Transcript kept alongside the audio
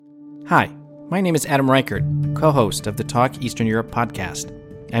Hi, my name is Adam Reichert, co-host of the Talk Eastern Europe podcast.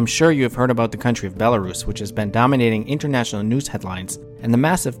 I'm sure you have heard about the country of Belarus, which has been dominating international news headlines, and the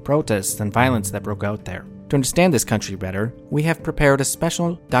massive protests and violence that broke out there. To understand this country better, we have prepared a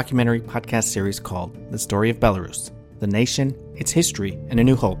special documentary podcast series called The Story of Belarus, the nation, its history, and a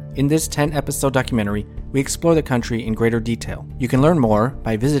new hope. In this 10-episode documentary, we explore the country in greater detail. You can learn more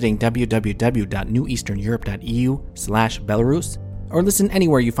by visiting www.neweasterneurope.eu/Belarus or listen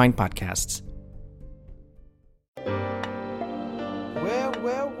anywhere you find podcasts.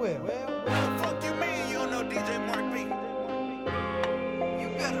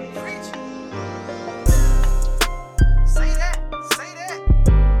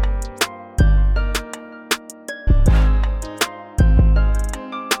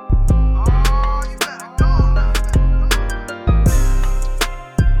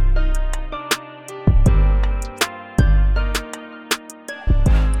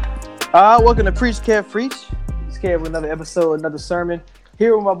 Welcome to Preach, Kev, Preach. It's Kev with another episode, another sermon.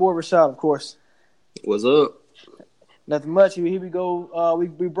 Here with my boy Rashad, of course. What's up? Nothing much. Here we go.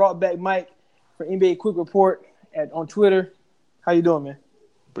 We brought back Mike for NBA Quick Report on Twitter. How you doing, man?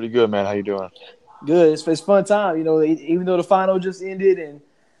 Pretty good, man. How you doing? Good. It's fun time. You know, even though the final just ended and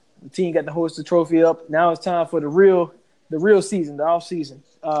the team got to hoist the trophy up, now it's time for the real season, the off season.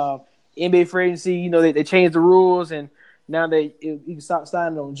 NBA free agency. You know, they changed the rules and. Now you can stop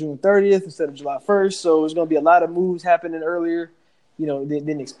signing on June 30th instead of July 1st. So there's going to be a lot of moves happening earlier,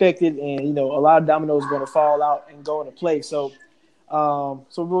 than expected. And, a lot of dominoes are going to fall out and go into play. So what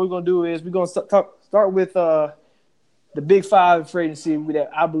we're going to do is we're going to start with the big five free agency that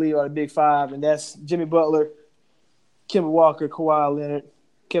I believe are the big five. And that's Jimmy Butler, Kemba Walker, Kawhi Leonard,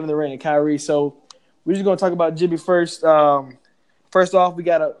 Kevin Durant, and Kyrie. So we're just going to talk about Jimmy first. First off, we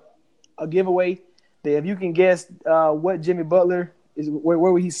got a giveaway. If you can guess what Jimmy Butler is, where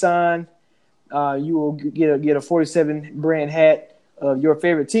will he sign, you will get a 47 brand hat of your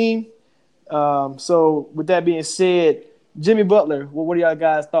favorite team. So with that being said, Jimmy Butler, what are y'all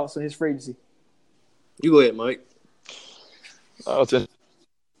guys' thoughts on his free agency? You go ahead, Mike.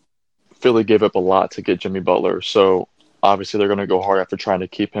 Philly gave up a lot to get Jimmy Butler, so obviously they're going to go hard after trying to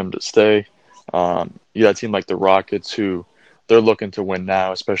keep him to stay. You got a team like the Rockets who – they're looking to win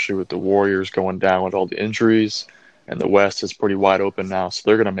now, especially with the Warriors going down with all the injuries, and the West is pretty wide open now, so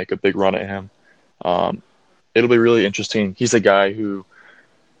they're going to make a big run at him. It'll be really interesting. He's a guy who,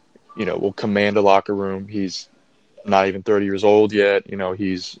 will command a locker room. He's not even 30 years old yet.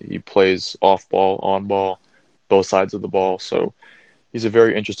 He plays off ball, on ball, both sides of the ball. So he's a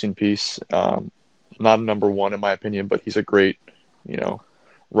very interesting piece. Not a number one in my opinion, but he's a great,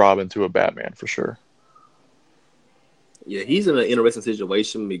 Robin to a Batman for sure. Yeah, he's in an interesting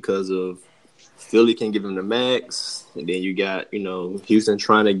situation because of Philly can give him the max, and then you got, Houston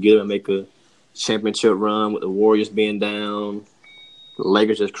trying to get him and make a championship run with the Warriors being down. The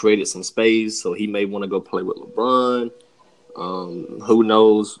Lakers just created some space, so he may want to go play with LeBron. Who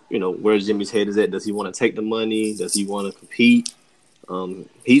knows, where Jimmy's head is at. Does he want to take the money? Does he want to compete?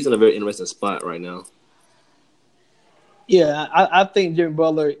 He's in a very interesting spot right now. Yeah, I think Jimmy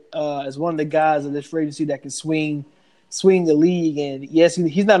Butler is one of the guys in this free agency that can swing the league. And yes,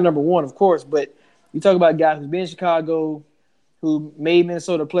 he's not number one, of course, but you talk about a guy who's been in Chicago, who made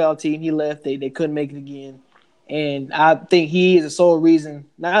Minnesota a playoff team. He left. They couldn't make it again. And I think he is not a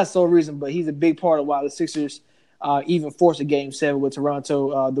sole reason, but he's a big part of why the Sixers even forced a Game 7 with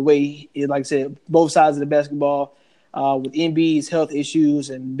Toronto. The way, like I said, both sides of the basketball with Embiid's health issues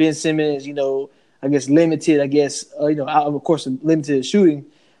and Ben Simmons, limited, of course, limited shooting.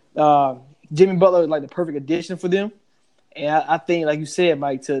 Jimmy Butler is like the perfect addition for them. And I think, like you said,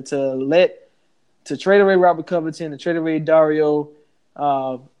 Mike, to trade away Robert Covington, to trade away Dario,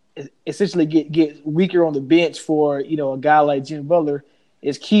 essentially get weaker on the bench for a guy like Jimmy Butler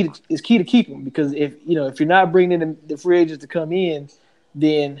is key to keep him, because if you're not bringing in the free agents to come in,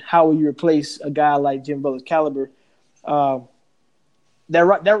 then how will you replace a guy like Jimmy Butler's caliber? That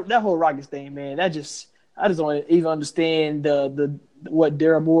whole Rockets thing, man, I just don't even understand what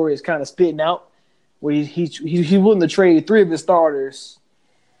Daryl Morey is kind of spitting out. Where he's willing to trade three of his starters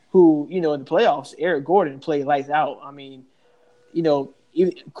who, in the playoffs, Eric Gordon played lights out. I mean,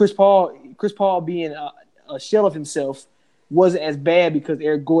 Chris Paul being a shell of himself wasn't as bad because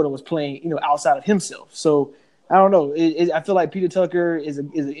Eric Gordon was playing, outside of himself. So, I don't know. I feel like Peter Tucker is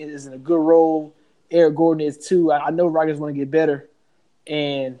in a good role. Eric Gordon is too. I know Rockets want to get better.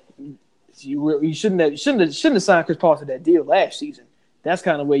 And you shouldn't have signed Chris Paul to that deal last season. That's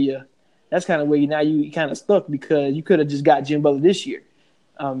kind of where you now you kind of stuck, because you could have just got Jim Butler this year.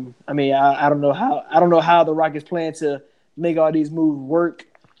 I don't know how the Rockets plan to make all these moves work.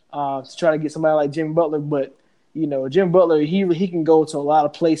 to try to get somebody like Jimmy Butler. But Jimmy Butler, he can go to a lot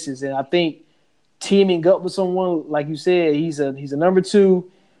of places, and I think teaming up with someone like you said, he's a number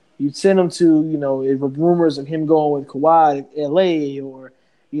two. You'd send him to if rumors of him going with Kawhi to LA, or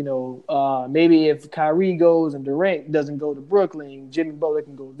maybe if Kyrie goes and Durant doesn't go to Brooklyn, Jimmy Butler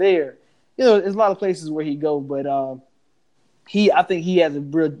can go there. There's a lot of places where he go, but I think he has a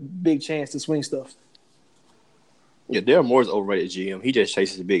real big chance to swing stuff. Yeah, Daryl Moore's overrated GM. He just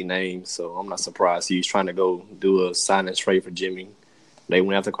chases big names, so I'm not surprised he's trying to go do a sign and trade for Jimmy. They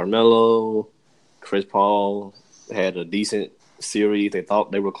went after Carmelo. Chris Paul had a decent series. They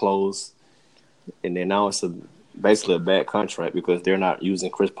thought they were close. And then now it's basically a bad contract because they're not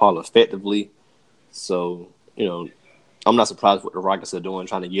using Chris Paul effectively. So, I'm not surprised what the Rockets are doing,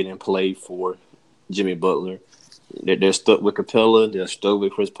 trying to get in play for Jimmy Butler. They're stuck with Capella. They're stuck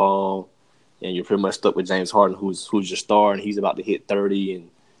with Chris Paul. And you're pretty much stuck with James Harden, who's your star, and he's about to hit 30.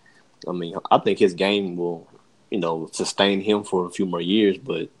 And I think his game will, sustain him for a few more years.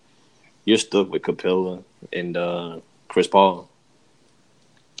 But you're stuck with Capella and Chris Paul.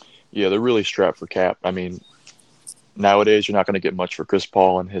 Yeah, they're really strapped for cap. Nowadays you're not going to get much for Chris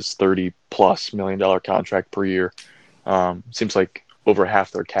Paul and his $30+ million contract per year. Seems like over half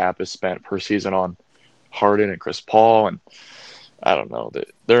their cap is spent per season on Harden and Chris Paul, and I don't know.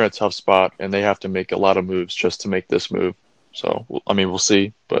 They're in a tough spot, and they have to make a lot of moves just to make this move. So, we'll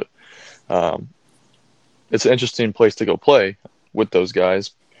see. But it's an interesting place to go play with those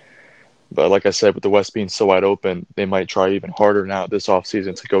guys. But like I said, with the West being so wide open, they might try even harder now this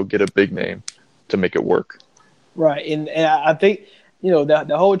offseason to go get a big name to make it work. Right, and I think, the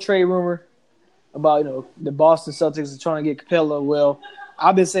whole trade rumor about, the Boston Celtics are trying to get Capella. Well,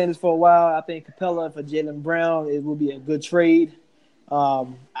 I've been saying this for a while. I think Capella for Jaylen Brown, it will be a good trade.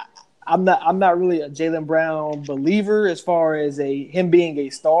 I'm not really a Jaylen Brown believer as far as him being a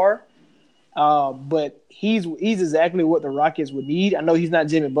star, but he's exactly what the Rockets would need. I know he's not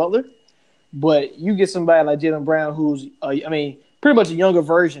Jimmy Butler, but you get somebody like Jaylen Brown, who's pretty much a younger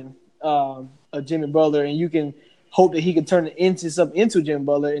version of Jimmy Butler, and you can hope that he can turn it into Jimmy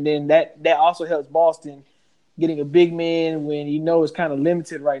Butler, and then that also helps Boston getting a big man when it's kind of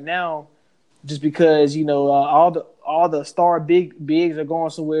limited right now. Just because all the star bigs are going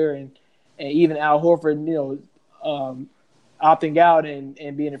somewhere, and even Al Horford, opting out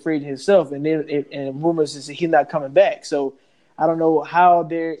and being afraid of himself, and rumors is that he's not coming back. So I don't know how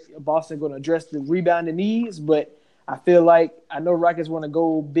Boston going to address the rebounding needs, but I feel like I know Rockets want to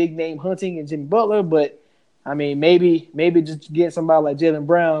go big name hunting and Jimmy Butler, but maybe just getting somebody like Jaylen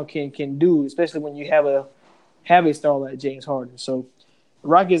Brown can do, especially when you have a star like James Harden. So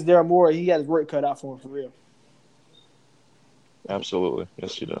Rockets, Daryl Moore, he got his work cut out for him for real. Absolutely,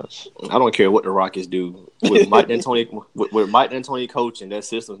 yes, he does. I don't care what the Rockets do with Mike D'Antoni coaching. That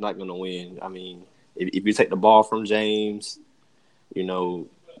system's not going to win. If you take the ball from James,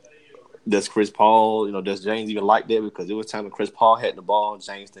 does Chris Paul, does James even like that? Because it was time when Chris Paul had the ball,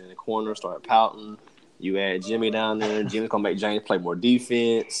 James in the corner started pouting. You add Jimmy down there. Jimmy's gonna make James play more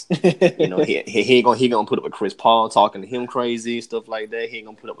defense. He ain't gonna put up with Chris Paul talking to him crazy, stuff like that. He ain't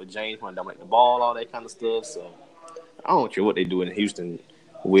gonna put up with James when dominate the ball, all that kind of stuff. So I don't care what they do in Houston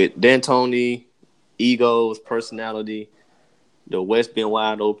with D'Antoni, egos, personality. The West being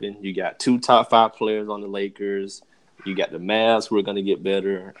wide open. You got 2 top 5 players on the Lakers. You got the Mavs who are gonna get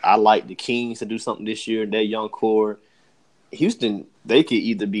better. I like the Kings to do something this year. Their young core. Houston, they could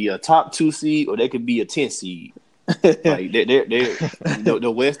either be a top 2 seed or they could be a 10 seed. Like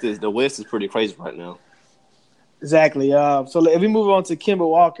the West is pretty crazy right now. Exactly. So if we move on to Kemba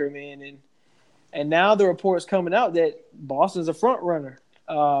Walker, man, and now the reports coming out that Boston's a front runner.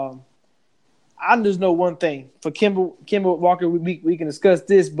 I just know one thing for Kemba Walker. We can discuss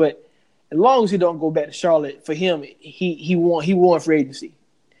this, but as long as he don't go back to Charlotte, for him, he won free agency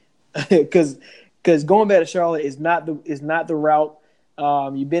because going back to Charlotte is not the route.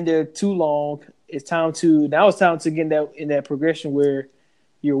 You've been there too long. It's time to get in that progression where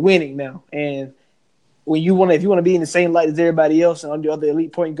you're winning now. And if you want to be in the same light as everybody else and under other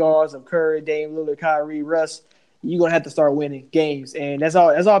elite point guards of Curry, Dame Lillard, Kyrie, Russ, you're gonna have to start winning games. And that's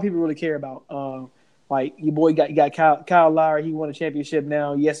all people really care about. Like your boy got Kyle Lowry, he won a championship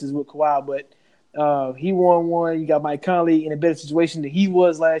now. Yes, it's with Kawhi, but he won one. You got Mike Conley in a better situation than he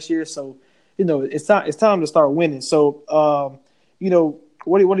was last year. So it's time to start winning. So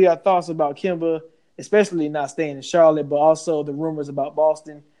what are your thoughts about Kemba, especially not staying in Charlotte, but also the rumors about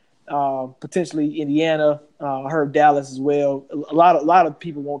Boston, potentially Indiana. I heard Dallas as well. A lot of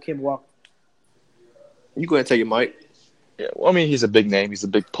people want Kemba Walker. You go ahead and take it, Mike. Yeah, well, he's a big name. He's a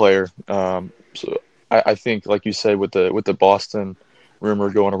big player. So I think, like you said, with the Boston rumor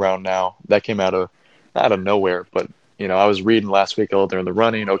going around now. That came out of not out of nowhere, but I was reading last week, oh, they're in the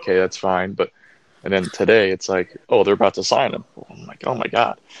running. Okay, that's fine. But and then today it's like, oh, they're about to sign him. I'm like, oh my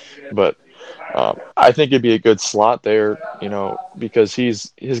god. But I think it'd be a good slot there, because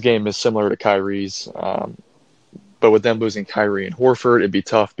his game is similar to Kyrie's. But with them losing Kyrie and Horford, it'd be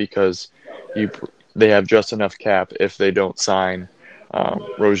tough because they have just enough cap if they don't sign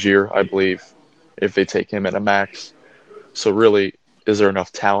Rozier, I believe, if they take him at a max. So really, is there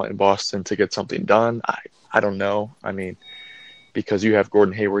enough talent in Boston to get something done? I don't know. I mean, because you have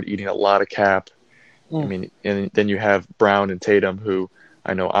Gordon Hayward eating a lot of cap. I mean, and then you have Brown and Tatum, who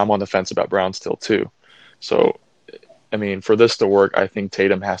I know I'm on the fence about Brown still too. So, I mean, for this to work, I think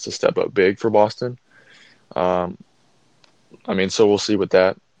Tatum has to step up big for Boston. I mean, so we'll see with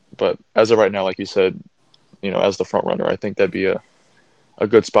that. But as of right now, like you said, as the front runner, I think that'd be a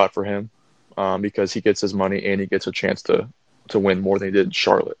good spot for him, because he gets his money and he gets a chance to win more than he did in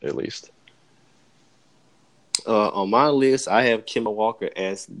Charlotte, at least. On my list, I have Kemba Walker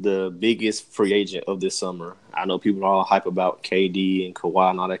as the biggest free agent of this summer. I know people are all hype about KD and Kawhi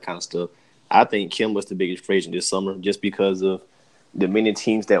and all that kind of stuff. I think Kemba's the biggest free agent this summer just because of the many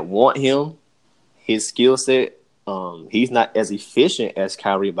teams that want him, his skill set. He's not as efficient as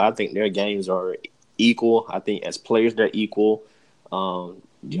Kyrie, but I think their games are equal. I think as players, they're equal.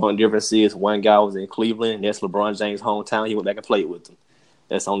 The only difference is one guy was in Cleveland, and that's LeBron James' hometown. He went back and played with them.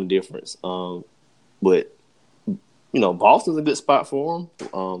 That's the only difference. But Boston's a good spot for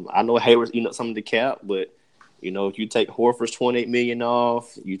him. I know Hayward's eating up some of the cap, but if you take Horford's $28 million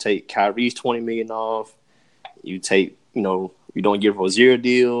off, you take Kyrie's $20 million off, you take you don't give Rozier a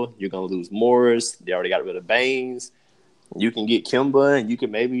deal, you're gonna lose Morris. They already got rid of Baines. You can get Kemba, and you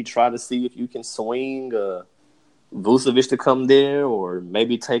can maybe try to see if you can swing Vucevic to come there, or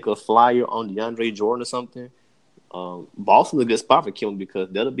maybe take a flyer on DeAndre Jordan or something. Boston's a good spot for Kemba because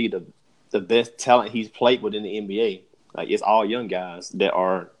that'll be the best talent he's played with in the NBA. Like, it's all young guys that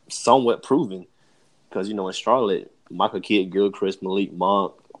are somewhat proven. Because, in Charlotte, Michael Kidd, Gilchrist, Malik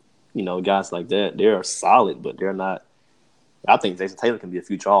Monk, guys like that, they're solid, but they're not. I think Jason Taylor can be a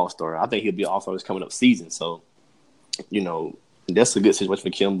future All-Star. I think he'll be an All-Star this coming up season. So, that's a good situation for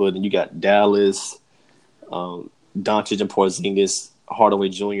Kemba. Then you got Dallas, Doncic and Porzingis, Hardaway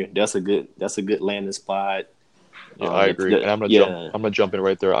Jr. That's a good landing spot. Yeah, I agree. And I'm gonna jump in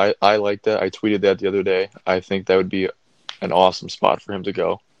right there. I like that. I tweeted that the other day. I think that would be an awesome spot for him to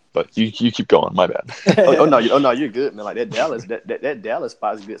go. But you keep going. My bad. oh no, you're good, man. Like that Dallas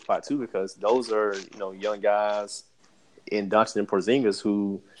spot is a good spot too because those are young guys in Doncic and Porzingis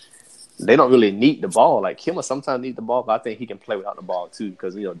who they don't really need the ball. Like Kemba sometimes needs the ball, but I think he can play without the ball too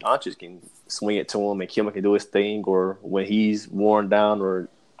because Doncic can swing it to him and Kemba can do his thing. Or when he's worn down or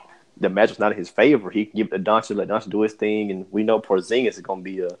the matchup's not in his favor, he can give it to Doncic, let Doncic do his thing. And we know Porzingis is going to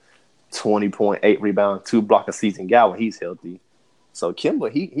be a 20.8 rebound, 2 block a season guy when he's healthy. So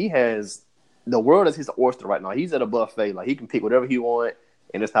Kemba, he has the world is his oyster right now. He's at a buffet. Like he can pick whatever he wants,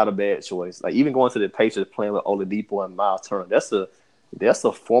 and it's not a bad choice. Like even going to the Patriots playing with Oladipo and Miles Turner, that's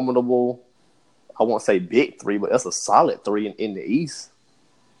a formidable. I won't say big three, but that's a solid three in the East.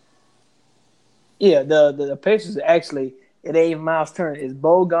 Yeah, the Patriots actually. It ain't even Miles Turner. It's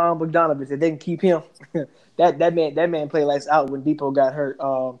Bogan Bogdanovic. If they can keep him, that man played lights out when Depot got hurt.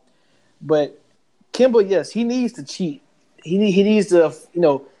 But Kemba, yes, he needs to cheat. He needs to,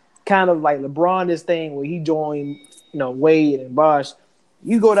 kind of like LeBron this thing where he joined, Wade and Bosh.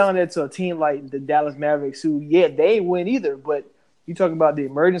 You go down there to a team like the Dallas Mavericks, who they ain't win either. But you talk about the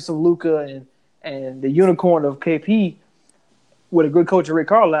emergence of Luka and the unicorn of KP. With a good coach, Rick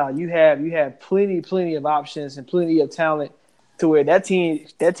Carlisle, you have plenty of options and plenty of talent to where that team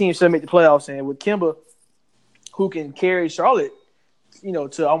should make the playoffs. And with Kemba, who can carry Charlotte,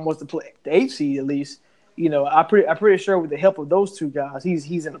 to almost the 8th seed at least, I'm pretty sure with the help of those two guys,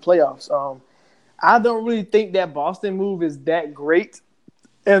 he's in the playoffs. I don't really think that Boston move is that great,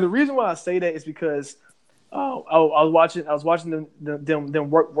 and the reason why I say that is because I was watching them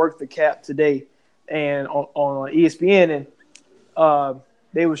work the cap today, and on ESPN and.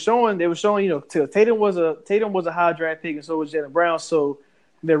 They were showing, Tatum was a high draft pick and so was Jaylen Brown. So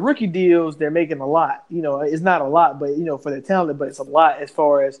their rookie deals, they're making a lot. It's not a lot, but for their talent, but it's a lot as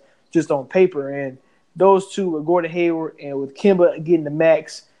far as just on paper. And those two with Gordon Hayward and with Kemba getting the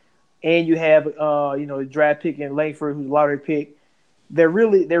max, and you have the draft pick in Langford who's a lottery pick. They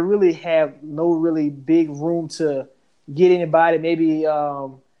really have no really big room to get anybody. Maybe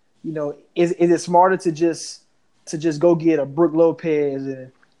is it smarter to just go get a Brook Lopez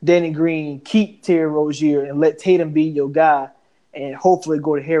and Danny Green, keep Terry Rozier, and let Tatum be your guy, and hopefully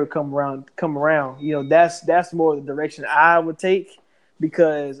Gordon Hayward come around. That's more the direction I would take.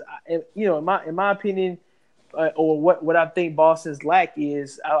 because in my opinion, or what I think Boston's lack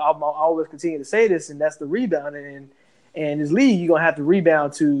is, I'll always continue to say this, and that's the rebounding. And this league, you're gonna have to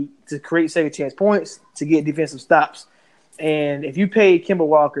rebound to create second chance points, to get defensive stops. And if you pay Kemba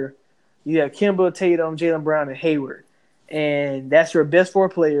Walker, you have Kemba, Tatum, Jaylen Brown, and Hayward, and that's your best four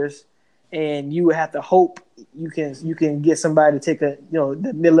players. And you would have to hope you can get somebody to take the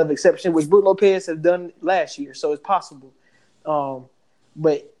mid-level exception, which Brook Lopez has done last year, so it's possible.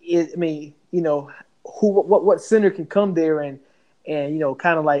 But what center can come there and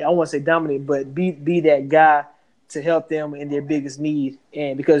kind of like, I won't say dominate, but be that guy to help them in their biggest need.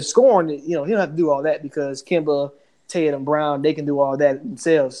 And because scoring, he don't have to do all that, because Kemba, Tatum, Brown, they can do all that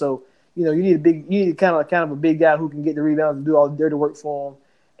themselves. So you need kind of a big guy who can get the rebounds and do all the dirty work for them.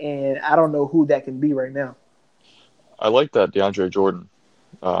 And I don't know who that can be right now. I like that DeAndre Jordan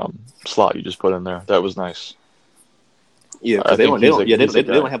slot you just put in there. That was nice. Yeah, because they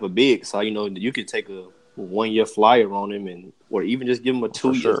don't have a big, so you could take a 1 year flyer on him, or even just give him a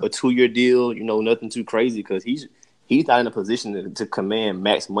 2-year deal. Nothing too crazy, because he's not in a position to command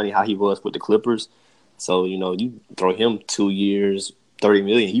max money how he was with the Clippers. So you throw him 2 years, $30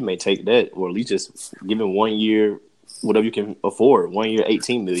 million, he may take that, or at least just give him 1 year, whatever you can afford. 1 year,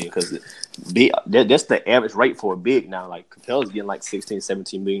 $18 million, because that's the average rate for a big now. Like Capel's getting like 16,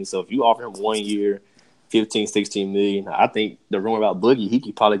 17 million. So if you offer him 1 year, 15, 16 million, I think the rumor about Boogie, he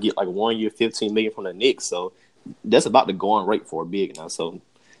could probably get like 1 year, 15 million from the Knicks. So that's about the going rate for a big now. So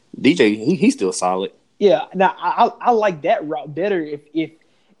DJ, he's still solid. Yeah, now I like that route better. If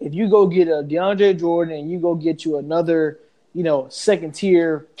you go get a DeAndre Jordan and you go get you another, second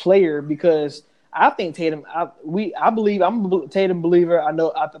tier player, because I think Tatum, I believe, I'm a Tatum believer.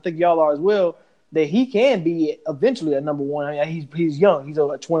 I think y'all are as well, that he can be eventually a number one. I mean, he's young. He's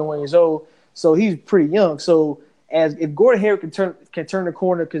like 21 years old, so he's pretty young. So if Gordon Hayward can turn the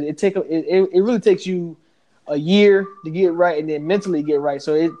corner, because it really takes you a year to get right and then mentally get right.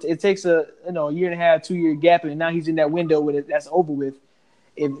 So it takes a year and a half, 2 year gap, and now he's in that window with it. That's over with.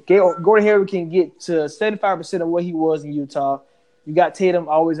 If Gordon Hayward can get to 75% of what he was in Utah, you got Tatum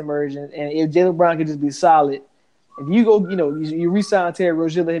always emerging, and if Jaylen Brown can just be solid, if you go, you re-sign Terry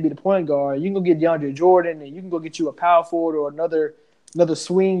Rozier, let him be the point guard, you can go get DeAndre Jordan, and you can go get you a power forward or another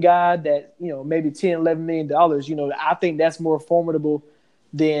swing guy that maybe $10, $11 million. I think that's more formidable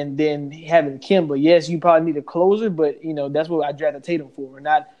than having Kemba. Yes, you probably need a closer, but that's what I drafted Tatum for, and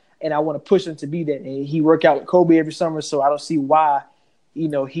I want to push him to be that. And he work out with Kobe every summer, so I don't see why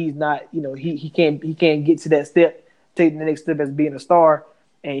he's not he can't get to that step. Take the next step as being a star,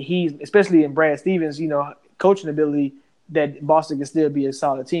 and he's, especially in Brad Stevens, coaching ability, that Boston can still be a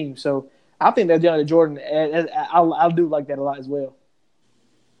solid team. So I think that DeAndre Jordan, I do like that a lot as well.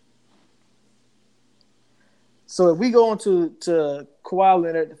 So if we go into Kawhi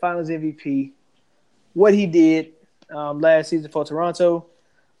Leonard, the Finals MVP, what he did last season for Toronto,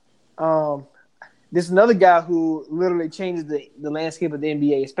 this is another guy who literally changes the landscape of the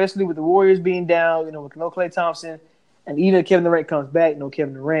NBA, especially with the Warriors being down, with no Klay Thompson. And even if Kevin Durant comes back, no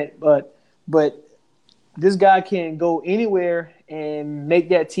Kevin Durant, but this guy can go anywhere and make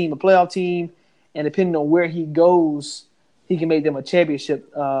that team a playoff team, and depending on where he goes, he can make them a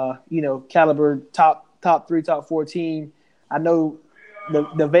championship, caliber top 3, top 4 team. I know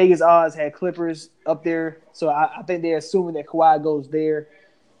the Vegas odds had Clippers up there, so I think they're assuming that Kawhi goes there.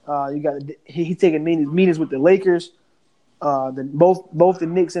 He's taking meetings with the Lakers, both the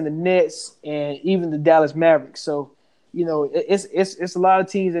Knicks and the Nets, and even the Dallas Mavericks. So it's a lot of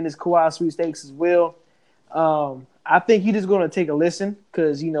teams in this Kawhi sweepstakes as well. I think he's just going to take a listen,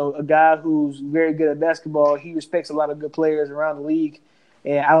 because a guy who's very good at basketball, he respects a lot of good players around the league,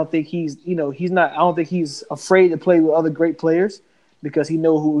 and I don't think he's afraid to play with other great players, because he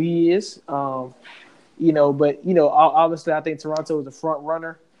knows who he is. But obviously I think Toronto is the front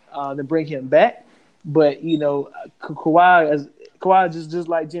runner to bring him back. But Kawhi just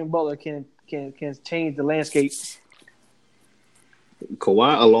like Jim Butler can change the landscape.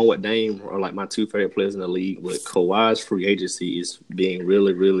 Kawhi, along with Dame, are like my two favorite players in the league. But Kawhi's free agency is being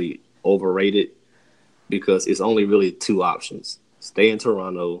really, really overrated, because it's only really two options: stay in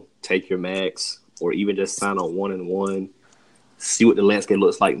Toronto, take your max, or even just sign on 1-1. See what the landscape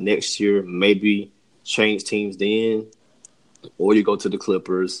looks like next year. Maybe change teams then, or you go to the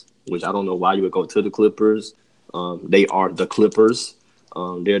Clippers, which I don't know why you would go to the Clippers. They are the Clippers.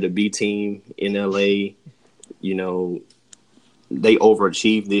 They're the B team in LA. They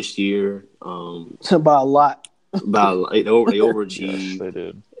overachieved this year. By a lot. They overachieved. Yes, they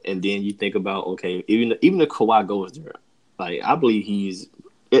did. And then you think about, okay, even if Kawhi goes there, like, I believe he's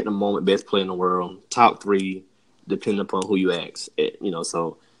at the moment best player in the world, top 3, depending upon who you ask.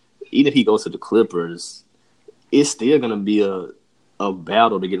 So even if he goes to the Clippers, it's still gonna be a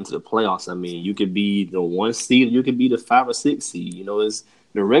battle to get into the playoffs. I mean, you could be the 1 seed, you could be the 5 or 6 seed. It's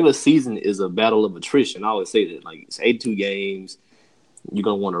the regular season is a battle of attrition. I always say that. Like, it's 82 games. You're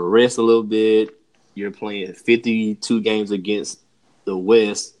gonna want to rest a little bit. You're playing 52 games against the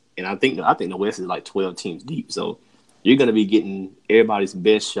West, and I think the West is like 12 teams deep. So you're gonna be getting everybody's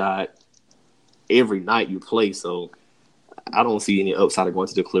best shot every night you play. So I don't see any upside of going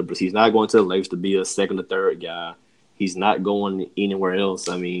to the Clippers. He's not going to the Lakers to be a second or third guy. He's not going anywhere else.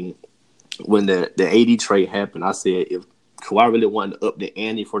 I mean, when the AD trade happened, I said if Kawhi really wanted to up the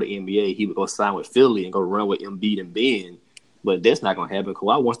ante for the NBA, he would go sign with Philly and go run with Embiid and Ben. But that's not going to happen.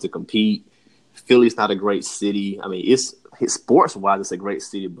 Kawhi wants to compete. Philly's not a great city. I mean, it's sports-wise, it's a great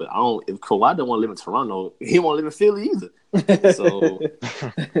city. But if Kawhi don't want to live in Toronto, he won't live in Philly either. So,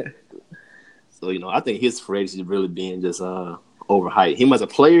 I think his free agency is really being just overhyped. Him as a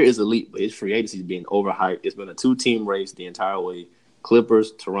player is elite, but his free agency is being overhyped. It's been a 2-team race the entire way.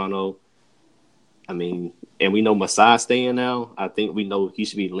 Clippers, Toronto. I mean, and we know Masai staying now. I think we know he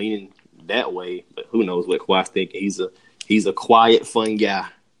should be leaning that way, but who knows what Kawhi's thinking. He's a quiet, fun guy.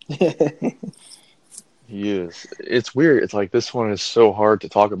 He is. It's weird. It's like this one is so hard to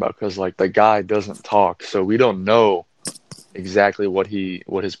talk about because like the guy doesn't talk, so we don't know exactly what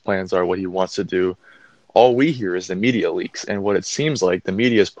his plans are, what he wants to do. All we hear is the media leaks, and what it seems like the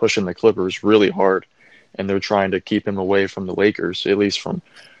media is pushing the Clippers really hard, and they're trying to keep him away from the Lakers, at least from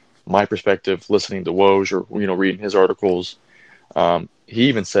my perspective, listening to Woj or reading his articles. He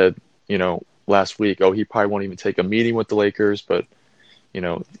even said, last week, he probably won't even take a meeting with the Lakers, but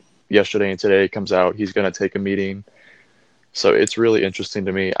yesterday and today it comes out he's going to take a meeting. So it's really interesting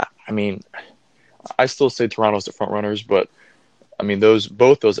to me. I mean, I still say Toronto's the front runners, but I mean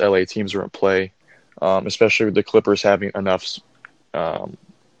both those LA teams are in play, especially with the Clippers having enough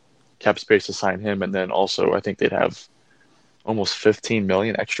cap space to sign him, and then also I think they'd have almost $15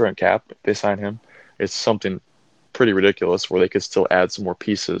 million extra in cap if they sign him. It's something pretty ridiculous where they could still add some more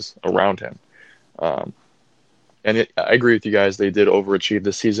pieces around him. I agree with you guys. They did overachieve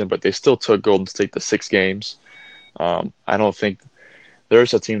this season, but they still took Golden State to 6 games. I don't think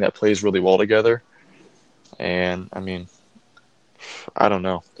there's a team that plays really well together. And, I mean, I don't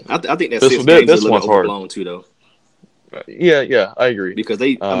know. I think that 6 games is a little overblown too, though. Yeah, I agree. Because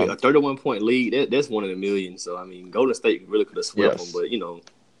a 31-point lead, that's one in a million. So, I mean, Golden State really could have swept them, but,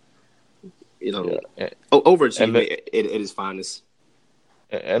 overachieving at its finest.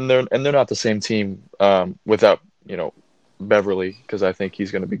 And they're not the same team without Beverly, because I think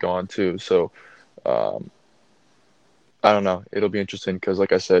he's going to be gone too. So I don't know. It'll be interesting because,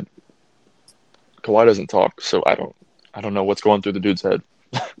 like I said, Kawhi doesn't talk, so I don't know what's going through the dude's head.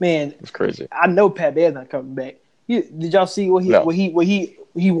 Man, it's crazy. I know Pat Bear's not coming back. Did y'all see what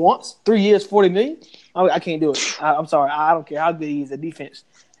he wants? 3 years, $40 million. I can't do it. I'm sorry. I don't care how good he is at defense.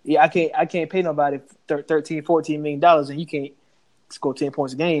 Yeah, I can't pay nobody $13, $14 million, and you can't score 10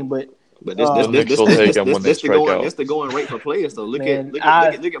 points a game. But that's the going rate for players. So look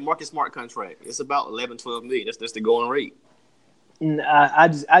at Marcus Smart contract. It's about 11, 12 million. That's the going rate. I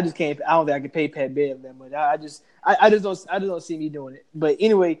just can't. I don't think I can pay Pat Bev that much. I just don't see me doing it. But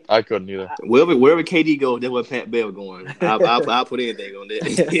anyway, I couldn't either. Wherever KD goes, that's where Pat Bev going. I'll put anything on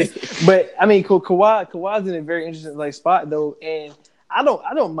that. But I mean, Kawhi's in a very interesting spot though, and I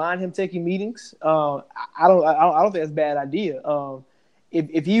don't mind him taking meetings. I don't think that's a bad idea.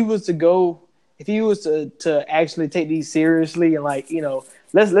 If he was to actually take these seriously and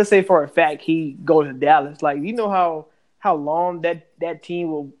let's say for a fact he goes to Dallas, how long that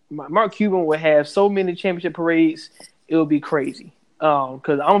team will. Mark Cuban will have so many championship parades, it will be crazy.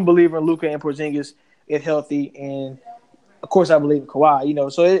 Because I'm a believer in Luka and Porzingis if healthy, and of course I believe in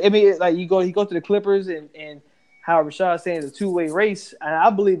Kawhi. So he go to the Clippers and how Rashad's saying it's a 2-way race, and I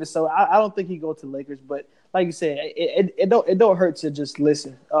believe it. So I don't think he go to the Lakers, but like you said, it don't hurt to just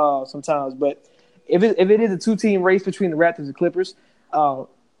listen sometimes. But if it is a 2-team race between the Raptors and Clippers,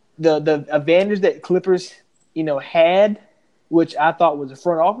 the advantage that Clippers had, which I thought was the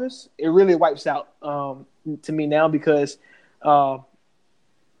front office, it really wipes out to me now because what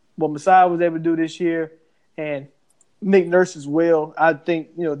Masai was able to do this year and Nick Nurse as well, I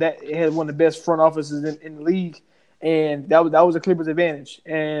think that it had one of the best front offices in the league, and that was a Clippers advantage.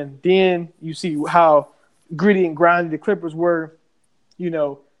 And then you see how gritty and grindy the Clippers were.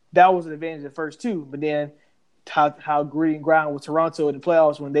 That was an advantage at first too, but then how gritty and grinding with Toronto in the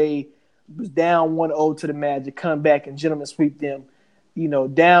playoffs when they was down 1-0 to the Magic, come back and gentlemen sweep them,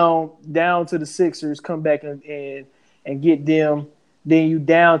 down to the Sixers, come back and get them. Then you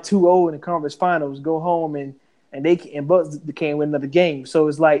down 2-0 in the conference finals, go home and and Bucks can't win another game. So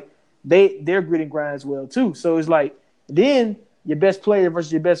it's like they're grit and grind as well too. So it's like then your best player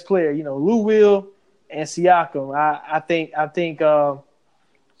versus your best player. Lou Will and Siakam. I think I'd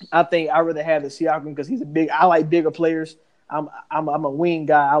rather have the Siakam because I like bigger players. I'm a wing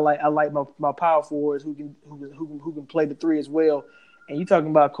guy. I like my power forwards who can play the three as well. And you're talking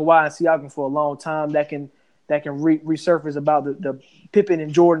about Kawhi and Siakam for a long time that can resurface about the Pippen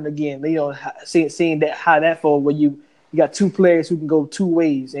and Jordan again. Seeing that how that fall where you got two players who can go two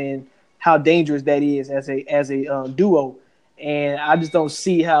ways and how dangerous that is as a duo. And I just don't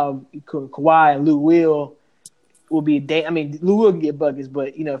see how Kawhi and Lou Will be. Lou Will can get buckets,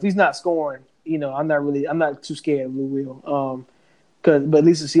 but if he's not scoring, I'm not too scared of Lou Will. But at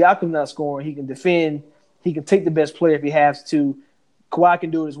least if Siakam's not scoring, he can defend. He can take the best player if he has to. Kawhi can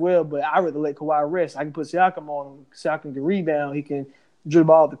do it as well, but I'd rather let Kawhi rest. I can put Siakam on him. Siakam can rebound. He can dribble the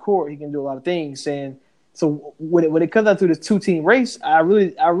ball off the court. He can do a lot of things. And so when it comes out to this 2-team race, I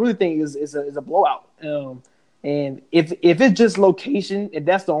really think it's a blowout. And if it's just location, if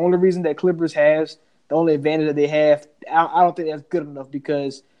that's the only reason that Clippers has, the only advantage that they have, I don't think that's good enough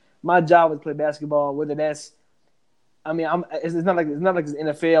because my job is to play basketball. Whether that's, it's not like it's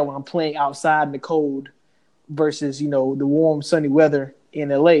NFL when I'm playing outside in the cold versus the warm sunny weather in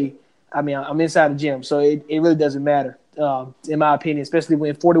LA. I'm inside the gym, so it really doesn't matter in my opinion. Especially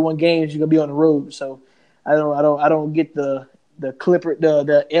when 41 games you're gonna be on the road. So I don't get the Clipper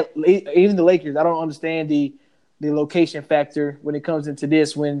even the Lakers. I don't understand the location factor when it comes into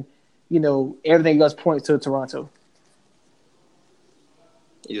this when everything else points to Toronto.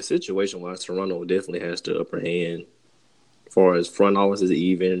 Yeah, situation-wise, Toronto definitely has the upper hand. As far as front office is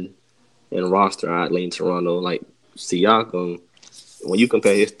even and roster, I'd lean Toronto. Like Siakam, when you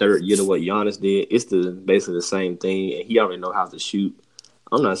compare his third year to what Giannis did, it's basically the same thing, and he already know how to shoot.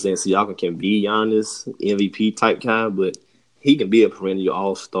 I'm not saying Siakam can be Giannis MVP type guy, but he can be a perennial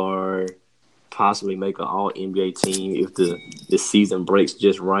All-Star, possibly make an All-NBA team if the season breaks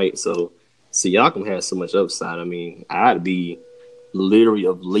just right. So Siakam has so much upside. I'd be literally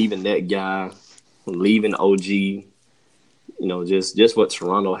of leaving that guy, leaving OG. Just what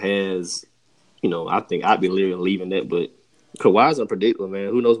Toronto has, I think I'd be literally leaving that. But Kawhi's unpredictable, man.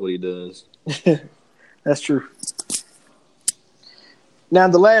 Who knows what he does? That's true. Now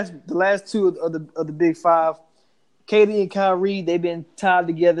the last two of the big five, KD and Kyrie, they've been tied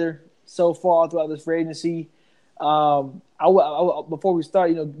together so far throughout this free agency. Before we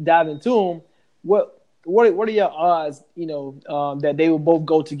start, dive into them, what are your odds, that they will both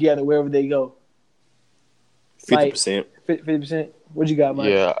go together wherever they go? 50%. 50%? What you got, Mike?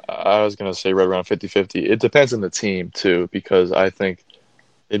 Yeah, I was going to say right around 50-50. It depends on the team, too, because I think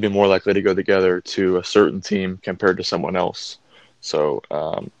they'd be more likely to go together to a certain team compared to someone else. So,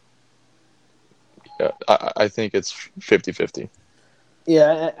 I think it's 50-50.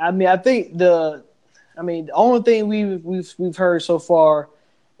 Yeah, I think the only thing we've heard so far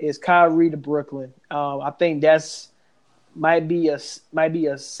is Kyrie to Brooklyn. I think that's might be a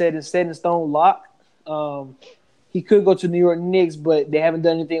set in stone lock. He could go to New York Knicks, but they haven't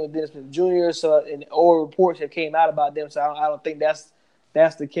done anything with Dennis Smith Jr. So, or reports have came out about them. So I don't think that's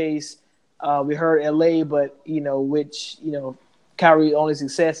the case. We heard LA, but Kyrie's only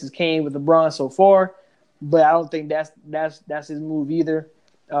successes came with LeBron so far. But I don't think that's his move either.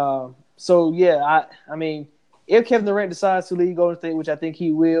 So yeah, if Kevin Durant decides to leave Golden State, which I think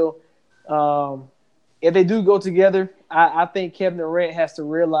he will, if they do go together, I think Kevin Durant has to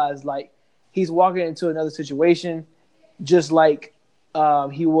realize like he's walking into another situation, just like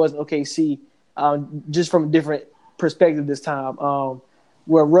he was in OKC, just from a different perspective this time,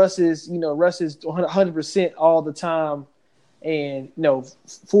 where Russ is 100% all the time, and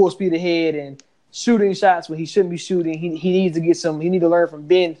full speed ahead and shooting shots when he shouldn't be shooting. He needs to get some. He need to learn from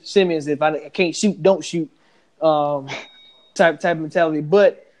Ben Simmons. If I can't shoot, don't shoot. Type of mentality.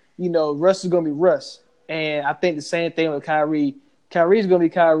 But Russ is gonna be Russ, and I think the same thing with Kyrie. Kyrie's gonna be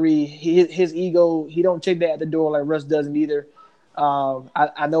Kyrie. His ego, he don't check that at the door like Russ doesn't either.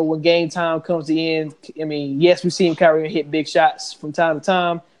 I know when game time comes to end. Yes, we've seen Kyrie hit big shots from time to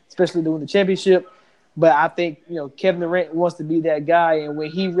time, especially during the championship. But I think Kevin Durant wants to be that guy, and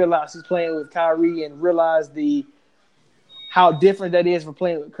when he realizes he's playing with Kyrie and realized how different that is from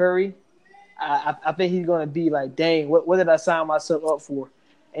playing with Curry, I think he's going to be like, dang, what did I sign myself up for?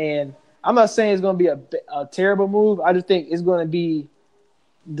 And I'm not saying it's going to be a terrible move. I just think it's going to be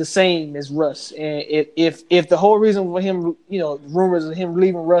the same as Russ. And if the whole reason for him, rumors of him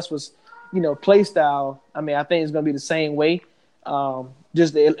leaving Russ was, play style, I think it's going to be the same way.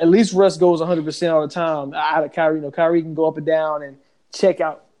 Just at least Russ goes 100% all the time out of Kyrie. Kyrie can go up and down and check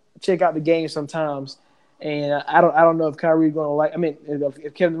out the game sometimes. And I don't know if Kyrie's going to like. I mean,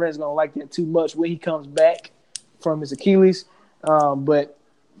 if Kevin Durant's going to like that too much when he comes back from his Achilles. But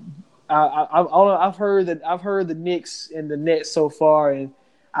I've heard the Knicks and the Nets so far, and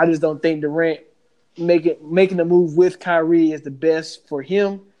I just don't think Durant making the move with Kyrie is the best for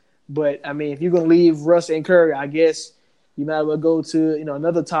him. But I mean, if you're going to leave Russ and Curry, I guess you might as well go to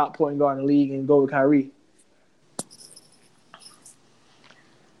another top point guard in the league and go with Kyrie.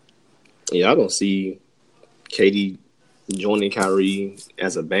 Yeah, I don't see KD joining Kyrie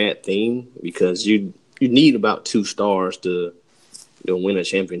as a bad thing because you need about 2 stars to win a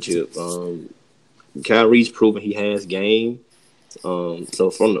championship. Kyrie's proven he has game.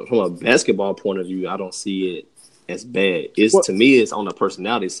 So from a basketball point of view, I don't see it as bad. To me, it's on the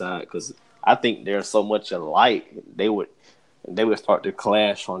personality side because I think they're so much alike. They would start to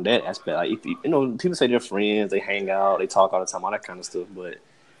clash on that aspect. Like if people say they're friends, they hang out, they talk all the time, all that kind of stuff.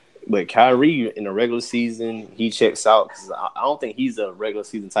 But Kyrie in the regular season, he checks out because I don't think he's a regular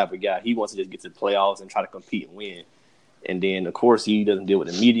season type of guy. He wants to just get to the playoffs and try to compete and win. And then of course he doesn't deal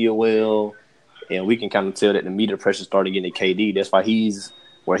with the media well. And we can kind of tell that the media pressure started getting to KD. That's why he's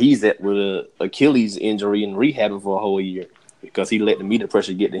where he's at with an Achilles injury and rehabbing for a whole year because he let the media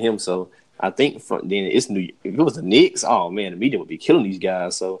pressure get to him. So I think then if it was the Knicks, oh man, the media would be killing these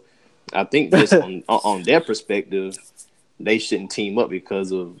guys. So I think just on their perspective, they shouldn't team up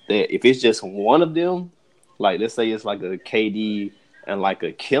because of that. If it's just one of them, like let's say it's like a KD and like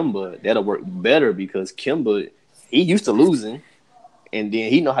a Kemba, that'll work better because Kemba, he used to losing. And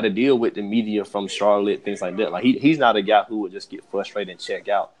then he know how to deal with the media from Charlotte, things like that. Like he's not a guy who would just get frustrated and check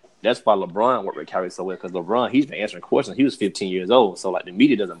out. That's why LeBron worked with Kyrie so well because LeBron, he's been answering questions. He was 15 years old, so like the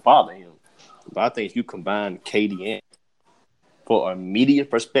media doesn't bother him. But I think if you combine KD and for a media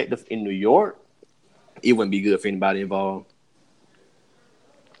perspective in New York, it wouldn't be good for anybody involved.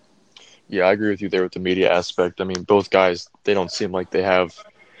 Yeah, I agree with you there with the media aspect. I mean, both guys, they don't seem like they have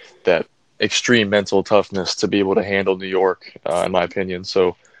that extreme mental toughness to be able to handle New York, in my opinion.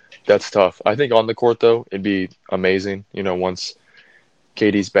 So that's tough. I think on the court, though, it'd be amazing, once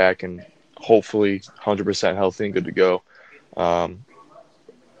KD's back and hopefully 100% healthy and good to go. I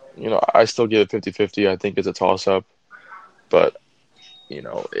still give it 50-50. I think it's a toss-up. But,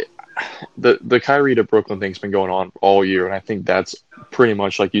 the Kyrie to Brooklyn thing's been going on all year, and I think that's pretty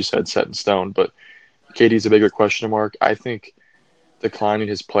much, like you said, set in stone. But KD's a bigger question mark. I think declining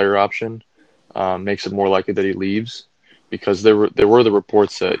his player option makes it more likely that he leaves because there were the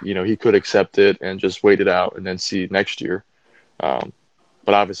reports that he could accept it and just wait it out and then see next year, but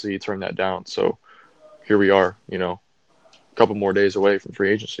obviously he turned that down. So here we are, a couple more days away from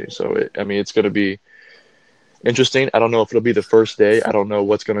free agency. So it's going to be interesting. I don't know if it'll be the first day. I don't know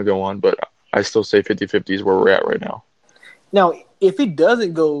what's going to go on, but I still say 50-50 is where we're at right now. Now, if he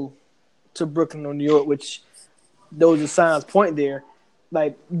doesn't go to Brooklyn or New York, which those are signs point there.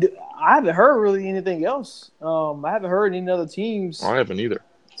 Like, I haven't heard really anything else. I haven't heard any other teams. I haven't either.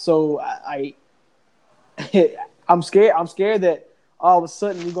 So I'm scared. I'm scared that all of a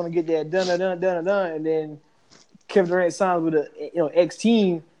sudden we're gonna get that done, and then Kevin Durant signs with a X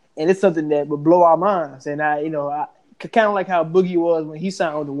team, and it's something that would blow our minds. And I kind of like how Boogie was when he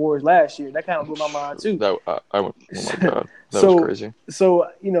signed with the Warriors last year. That kind of blew my mind too. Oh my god, that was crazy. So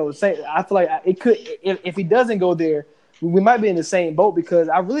I feel like it could if he doesn't go there. We might be in the same boat because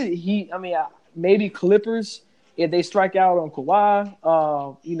maybe Clippers if they strike out on Kawhi,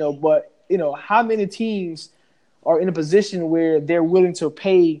 but how many teams are in a position where they're willing to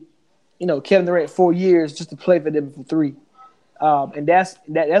pay, Kevin Durant 4 years just to play for them for 3, and that's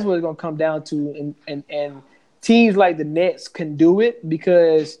what it's going to come down to, and teams like the Nets can do it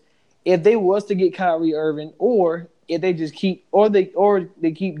because if they was to get Kyrie Irving or if they just keep they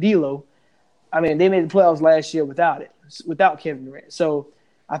keep D'Lo, they made the playoffs last year without Kevin Durant. So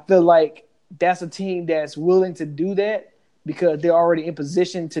I feel like that's a team that's willing to do that because they're already in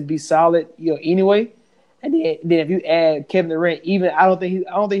position to be solid, anyway. And then if you add Kevin Durant, I don't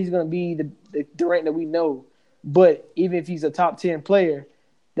think he's going to be the Durant that we know. But even if he's a top 10 player,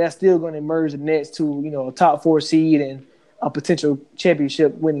 that's still going to merge the Nets to a top 4 seed and a potential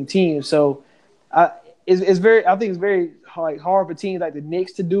championship winning team. So I think it's very hard for teams like the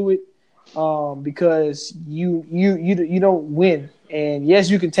Knicks to do it. Because you don't win, and yes,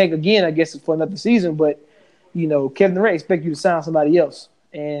 you can tank again, I guess, for another season. But Kevin Durant expect you to sign somebody else,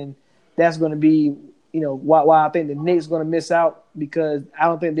 and that's going to be why I think the Knicks going to miss out because I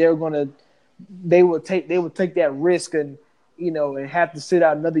don't think they will take that risk and and have to sit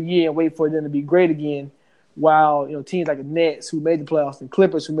out another year and wait for them to be great again. While teams like the Nets who made the playoffs and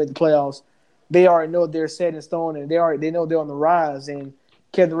Clippers who made the playoffs, they already know they're set in stone and they know they're on the rise and.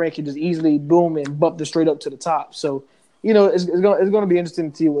 Kevin Durant can just easily boom and bump them straight up to the top. So, you know, it's gonna be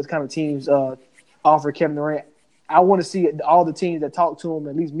interesting to see what kind of teams offer Kevin Durant. I want to see all the teams that talk to him,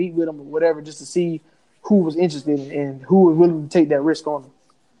 at least meet with him or whatever, just to see who was interested and who was willing to take that risk on him.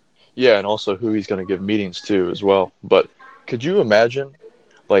 Yeah, and also who he's going to give meetings to as well. But could you imagine,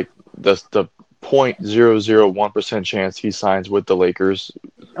 like, the 0.001% chance he signs with the Lakers?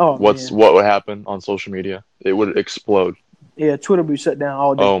 Oh man, What would happen on social media? It would explode. yeah, Twitter be shut down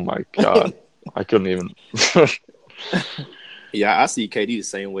all day. Oh my God, I couldn't even. Yeah, I see KD the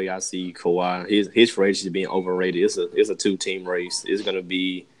same way I see Kawhi. His race is being overrated. It's a 2-team race. It's gonna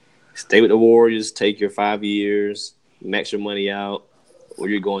be stay with the Warriors, take your 5 years, max your money out, or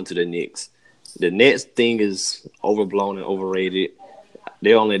you're going to the Knicks. The Nets thing is overblown and overrated.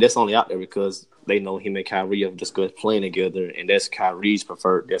 That's only out there because they know him and Kyrie are just good playing together, and that's Kyrie's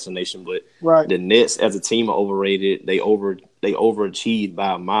preferred destination. But Right. the Nets as a team are overrated. They overachieved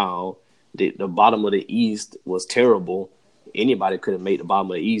by a mile. The bottom of the East was terrible. Anybody could have made the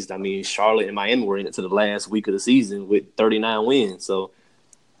bottom of the East. I mean, Charlotte and Miami were in it to the last week of the season with 39 wins. So,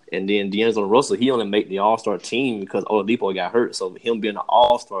 and then D'Angelo Russell, he only made the All-Star team because Oladipo got hurt. So him being an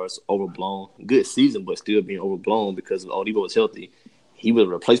All-Star is overblown. Good season, but still being overblown because if Oladipo was healthy, he was a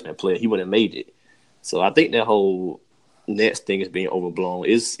replacement player. He wouldn't have made it. So I think that whole Nets thing is being overblown.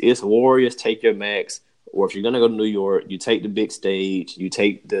 It's Warriors, take your max, or if you're gonna go to New York, you take the big stage, you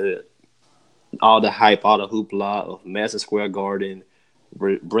take all the hype, all the hoopla of Madison Square Garden,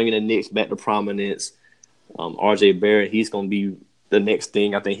 bringing the Knicks back to prominence. RJ Barrett, he's going to be the next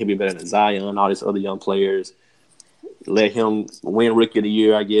thing. I think he'll be better than Zion, all these other young players. Let him win Rookie of the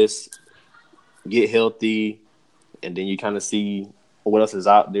Year, I guess, get healthy, and then you kind of see what else is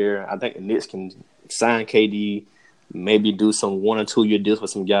out there. I think the Knicks can sign KD, maybe do some 1 or 2 year deals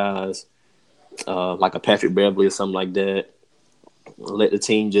with some guys, like a Patrick Beverly or something like that. Let the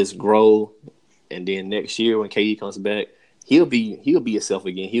team just grow. And then next year when KD comes back, he'll be himself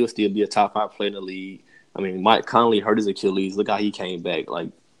again. He'll still be a top 5 player in the league. I mean, Mike Conley hurt his Achilles. Look how he came back. Like,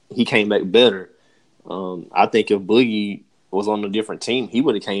 he came back better. I think if Boogie was on a different team, he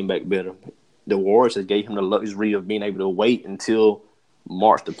would have came back better. The Warriors just gave him the luxury of being able to wait until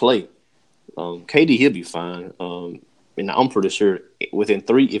March to play. KD, he'll be fine. And I'm pretty sure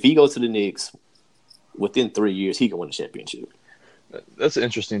if he goes to the Knicks, within 3 years, he can win the championship. That's an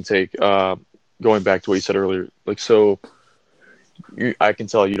interesting take. Going back to what you said earlier, like, so I can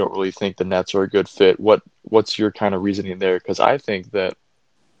tell you don't really think the Nets are a good fit. What's your kind of reasoning there? Because I think that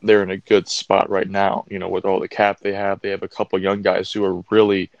they're in a good spot right now. You know, with all the cap they have a couple young guys who are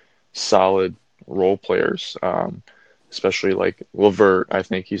really solid role players. Especially like LeVert, I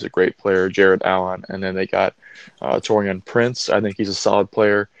think he's a great player. Jared Allen, and then they got Taurean Prince. I think he's a solid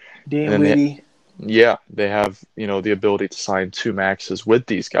player. Dinwiddie. They have, the ability to sign 2 maxes with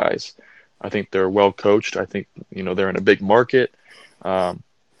these guys. I think they're well coached. I think, they're in a big market. I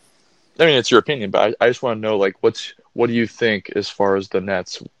mean, it's your opinion, but I just want to know, like, what do you think as far as the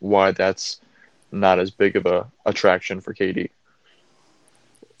Nets, why that's not as big of a attraction for KD?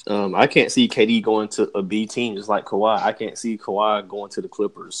 I can't see KD going to a B team just like Kawhi. I can't see Kawhi going to the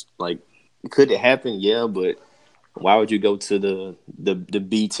Clippers. Like, could it happen? Yeah, but why would you go to the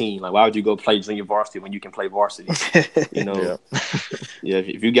B team? Like, why would you go play junior varsity when you can play varsity? Yeah.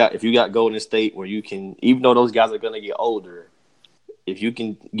 If you got Golden State where you can, even though those guys are gonna get older, if you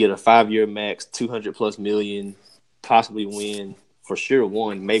can get a 5-year max, $200+ million, possibly win for sure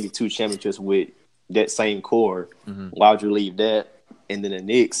 1, maybe 2 championships with that same core, why would you leave that? And then the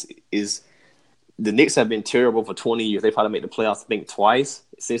Knicks have been terrible for 20 years. They probably made the playoffs, I think, twice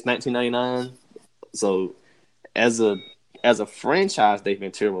since 1999. So as a franchise, they've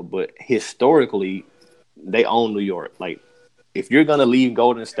been terrible, but historically, they own New York. Like, if you're gonna leave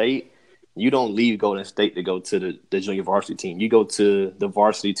Golden State, you don't leave Golden State to go to the junior varsity team. You go to the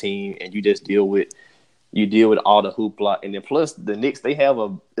varsity team and you just deal with all the hoopla. And then plus the Knicks,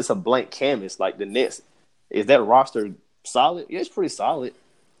 it's a blank canvas. Like, the Nets, is that roster solid? Yeah, it's pretty solid.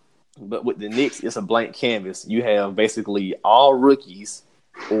 But with the Knicks, it's a blank canvas. You have basically all rookies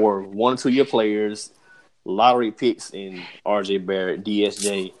or 1 or 2 year players, lottery picks in RJ Barrett,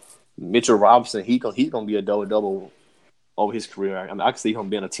 DSJ, Mitchell Robinson. He's gonna be a double over his career. I mean, I can see him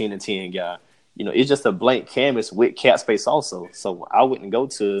being a 10-10 guy. It's just a blank canvas with cap space also. So I wouldn't go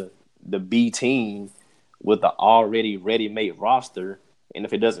to the B team with the already ready-made roster. And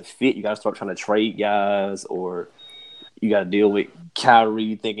if it doesn't fit, you got to start trying to trade guys, or you got to deal with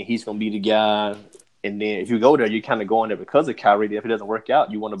Kyrie thinking he's going to be the guy. And then if you go there, you're kind of going there because of Kyrie. If it doesn't work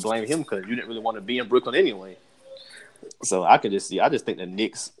out, you want to blame him because you didn't really want to be in Brooklyn anyway. So I just think the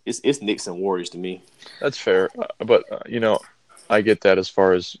Knicks, it's Knicks and Warriors to me. That's fair. But, I get that as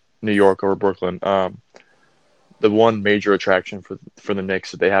far as New York over Brooklyn. The one major attraction for the Knicks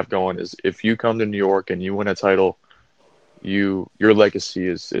that they have going is if you come to New York and you win a title, your legacy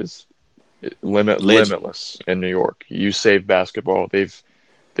is Legend. limitless in New York. You save basketball. They've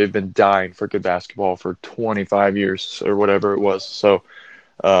been dying for good basketball for 25 years or whatever it was. So,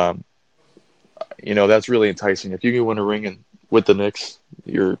 um, that's really enticing. If you can win a ring with the Knicks,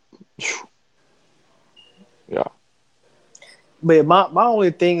 yeah. But my only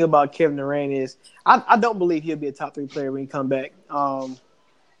thing about Kevin Durant is I don't believe he'll be a top 3 player when he come back.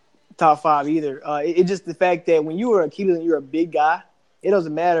 Top 5 either. It's just the fact that when you are a Achilles and you're a big guy, it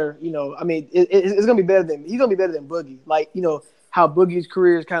doesn't matter. I mean, it's gonna be better than he's gonna be better than Boogie. Like how Boogie's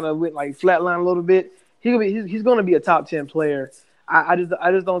career is kind of went like flatline a little bit. He's gonna be a top 10 player. I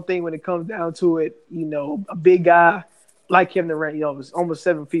just don't think when it comes down to it, a big guy like Kevin Durant, is almost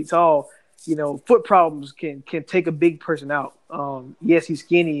 7 feet tall. Foot problems can take a big person out. Yes, he's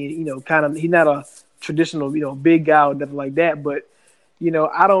skinny. Kind of he's not a traditional big guy or nothing like that. But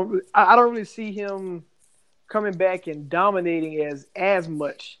I don't really see him coming back and dominating as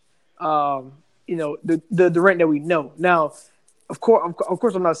much. The Durant that we know now. Of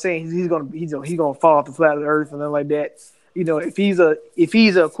course, I'm not saying he's gonna fall off the flat of the earth and nothing like that. If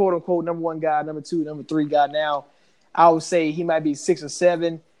he's a quote unquote number 1 guy, number 2, number 3 guy now, I would say he might be 6 or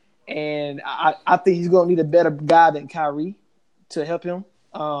 7, and I think he's gonna need a better guy than Kyrie to help him.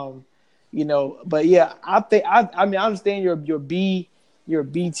 But yeah, I think I understand your B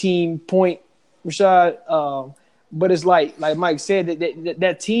team point, Rashad. But it's like Mike said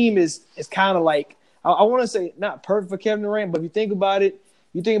that team is kind of like I want to say not perfect for Kevin Durant, but if you think about it,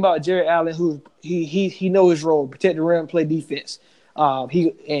 you think about Jared Allen, who he knows his role, protect the rim, play defense.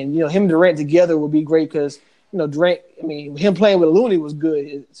 Him and Durant together would be great because Durant. I mean, him playing with Looney was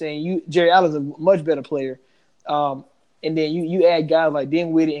good. Saying Jared Allen's a much better player. And then you add guys like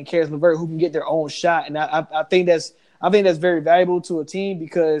Dinwiddie and Karis LeVert who can get their own shot, and I think that's very valuable to a team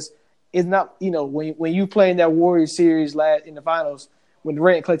because it's not when you playing that Warriors series last in the finals when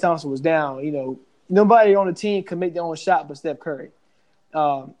Durant and Klay Thompson was down, nobody on the team can make their own shot but Steph Curry.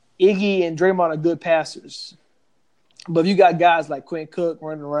 Iggy and Draymond are good passers, but if you got guys like Quinn Cook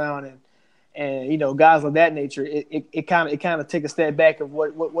running around and guys of that nature, it kind of take a step back of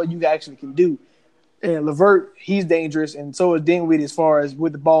what you actually can do. And LeVert, he's dangerous, and so is Dinwiddie as far as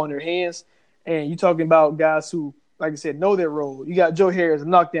with the ball in their hands. And you're talking about guys who, like I said, know their role. You got Joe Harris, a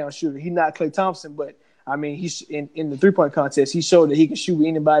knockdown shooter. He's not Klay Thompson, but I mean, he's in the 3-point contest. He showed that he can shoot with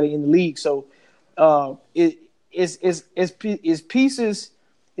anybody in the league. So it's pieces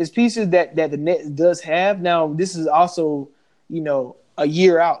that the Nets does have. Now this is also a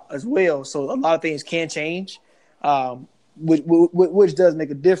year out as well, so a lot of things can change, which does make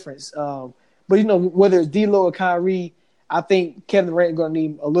a difference. But whether it's D'Lo or Kyrie, I think Kevin Durant is going to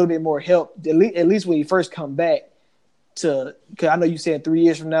need a little bit more help at least when he first come back. Because I know you said 3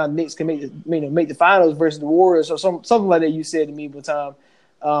 years from now, Knicks can make the finals versus the Warriors or something like that. You said to me one time,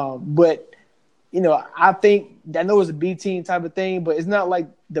 but I think I know it's a B team type of thing, but it's not like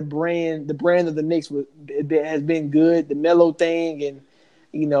the brand of the Knicks has been good. The Melo thing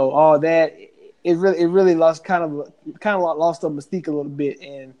and all that, it really lost kind of lost a mystique a little bit.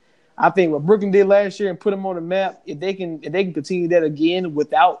 And I think what Brooklyn did last year and put them on the map, if they can continue that again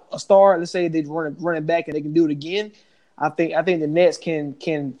without a star, let's say they run it back and they can do it again, I think the Nets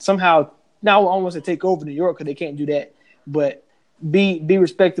can somehow now almost take over New York because they can't do that, but be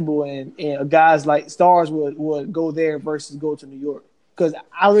respectable and guys like stars would go there versus go to New York because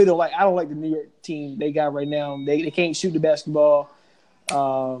I don't like the New York team they got right now. They can't shoot the basketball.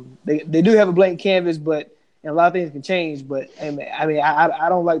 They do have a blank canvas, but and a lot of things can change. But I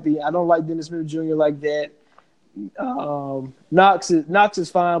don't like Dennis Smith Jr. like that. Knox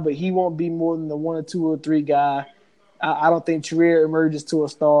is fine, but he won't be more than the 1 or 2 or 3 guy. I don't think Trier emerges to a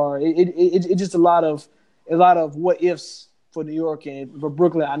star. It's just a lot of what ifs for New York, and for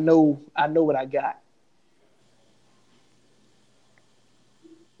Brooklyn, I know what I got.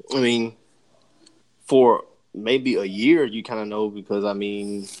 I mean, for maybe a year, you kind of know because I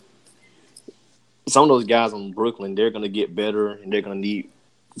mean, some of those guys on Brooklyn, they're going to get better and they're going to need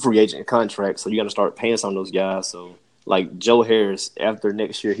free agent contracts. So you're going to start paying some of those guys. So like Joe Harris, after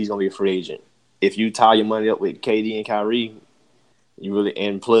next year, he's going to be a free agent. If you tie your money up with KD and Kyrie,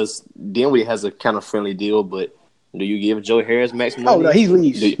 and plus Dinwiddie has a kind of friendly deal, but do you give Joe Harris max money? Oh no, he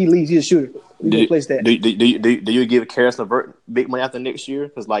leaves. He leaves. He's a shooter. We replace that. Do you give Karis LeVert big money after next year?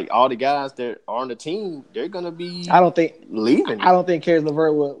 Because like all the guys that are on the team, they're gonna be. I don't think leaving. I don't think Karis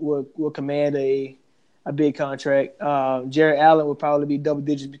LeVert will command a big contract. Jared Allen would probably be double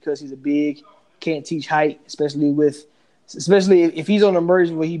digits because he's a big, can't teach height, especially with especially if he's on a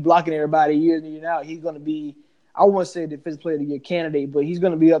emergence where he's blocking everybody year in and year out, he's going to be, I won't say defensive player of the year candidate, but he's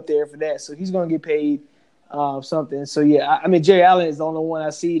going to be up there for that. So he's going to get paid something. So, yeah, I mean, Jerry Allen is the only one I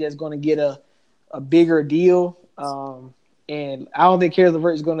see that's going to get a bigger deal. And I don't think Karis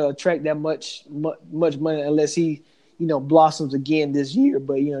LeVert is going to attract that much money unless he, blossoms again this year.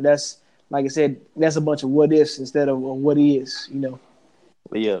 But, that's, like I said, that's a bunch of what ifs instead of what is.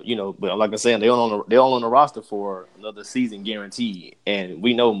 But yeah, but like I said, they're all on the roster for another season guaranteed, and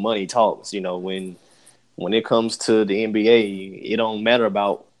we know money talks. When it comes to the NBA, it don't matter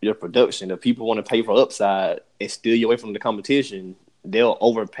about your production. If people want to pay for upside and steal you away from the competition, they'll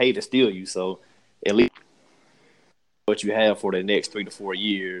overpay to steal you. So at least what you have for the next 3 to 4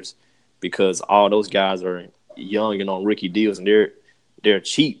 years, because all those guys are young and on rookie deals, and they're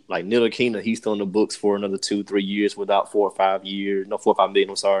cheap. Like Ntilikina, he's still in the books for another 2-3 years without 4 or 5 years. No, 4 or 5 million.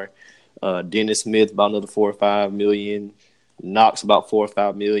 I'm sorry. Dennis Smith about another 4 or 5 million. Knox about 4 or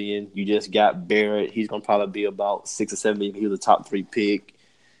 5 million. You just got Barrett. He's gonna probably be about 6 or 7 million. He was a top 3 pick.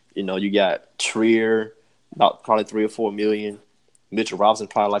 You got Trier about probably 3 or 4 million. Mitchell Robinson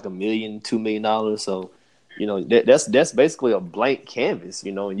probably like $1 million, $2 million. So that's basically a blank canvas.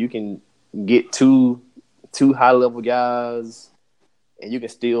 And you can get two high level guys, and you can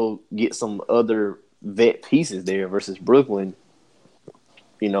still get some other vet pieces there versus Brooklyn.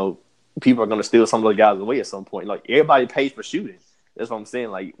 People are going to steal some of those guys away at some point. Like, everybody pays for shooting. That's what I'm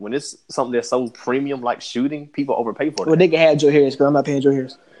saying. Like, when it's something that's so premium like shooting, people overpay for it. Well, they can have Joe Harris, because I'm not paying Joe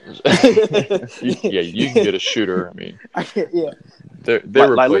Harris. You can get a shooter. I mean, yeah. They're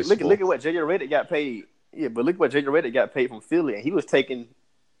like replaceable. look at what JJ Redick got paid. Yeah, but look what JJ Redick got paid from Philly, and he was taking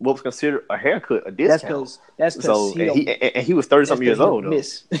what was considered a haircut, a discount. That's because he was 30-something years old.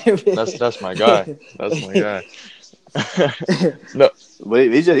 That's my guy. That's my guy. No, but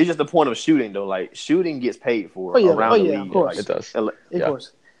it's just the point of shooting though. Like, shooting gets paid for around the league. Of course. It does. Of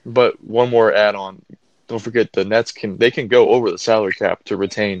course. But one more add-on. Don't forget, the Nets can go over the salary cap to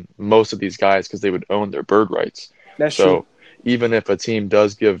retain most of these guys because they would own their bird rights. That's true. Even if a team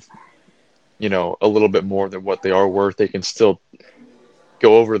does give, a little bit more than what they are worth, they can still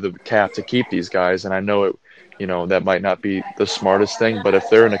go over the cap to keep these guys. And I know it, that might not be the smartest thing, but if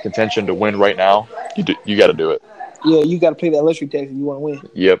they're in a contention to win right now, you got to do it. Yeah, you got to pay that luxury tax if you want to win.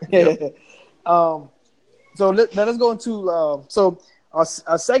 Yep. So let's go into our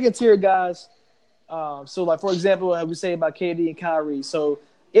second tier guys. So, like, for example, I would say about KD and Kyrie. So,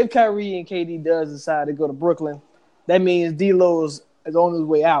 if Kyrie and KD does decide to go to Brooklyn, that means D'Lo is on his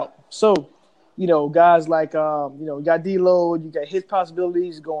way out. So, guys like, you got D'Lo, you got his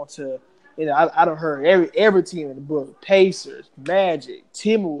possibilities going to, I don't heard every team in the book: Pacers, Magic,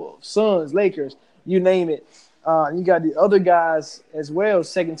 Timberwolves, Suns, Lakers, you name it. You got the other guys as well,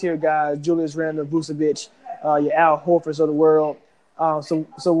 second tier guys: Julius Randle, Vucevic, your Al Horfords of the world. So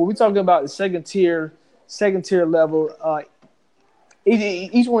when we're talking about the second tier level,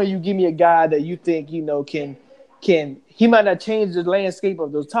 each one of you give me a guy that you think can he might not change the landscape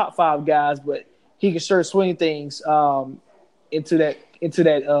of those top 5 guys, but he can sure swing things into that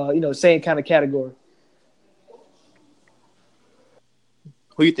same kind of category.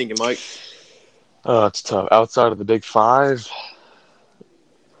 Who you thinking, Mike? It's tough. Outside of the big 5,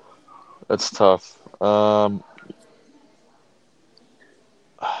 that's tough. I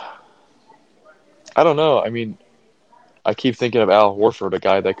don't know. I mean, I keep thinking of Al Horford, a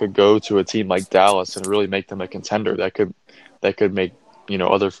guy that could go to a team like Dallas and really make them a contender. That could make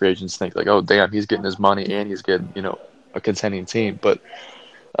other free agents think like, oh damn, he's getting his money and he's getting a contending team. But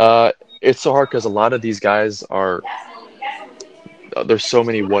it's so hard because a lot of these guys are. There's so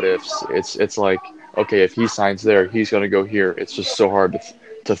many what ifs. It's like, okay, if he signs there, he's going to go here. It's just so hard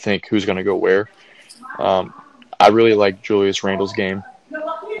to think who's going to go where. I really like Julius Randle's game.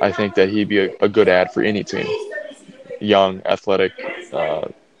 I think that he'd be a good ad for any team. Young, athletic,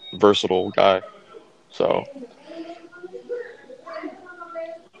 versatile guy. So,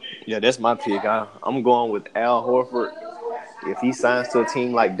 yeah, that's my pick. I'm going with Al Horford. If he signs to a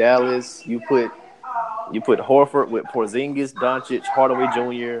team like Dallas, you put Horford with Porzingis, Doncic, Hardaway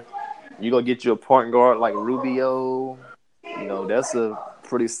Jr. You go get you a point guard like Rubio. That's a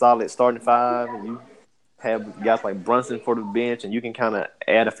pretty solid starting 5, and you have guys like Brunson for the bench, and you can kind of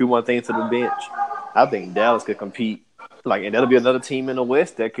add a few more things to the bench. I think Dallas could compete, and that'll be another team in the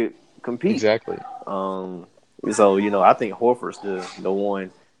West that could compete. Exactly. So I think Horford's the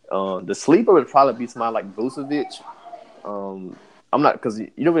one. The sleeper would probably be somebody like Vucevic. I'm not, because you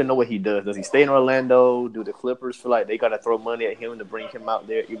don't really know what he does. Does he stay in Orlando? Do the Clippers feel like they got to throw money at him to bring him out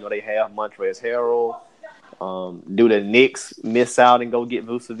there, even though they have Montrezl Harrell? Do the Knicks miss out and go get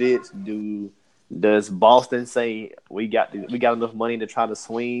Vucevic? Do Does Boston say we got enough money to try to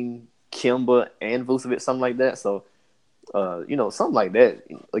swing Kimba and Vucevic, something like that? So, something like that.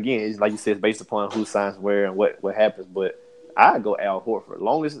 Again, it's like you said, it's based upon who signs where and what happens. But I go Al Horford.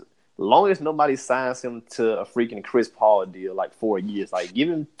 Long as nobody signs him to a freaking Chris Paul deal like 4 years. Like, give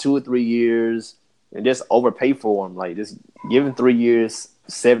him 2 or 3 years and just overpay for him. Like, just give him 3 years,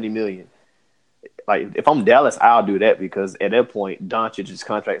 $70 million. Like, if I'm Dallas, I'll do that because at that point, Doncic's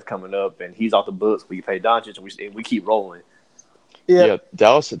contract's coming up and he's off the books. We pay Doncic and we keep rolling. Yeah,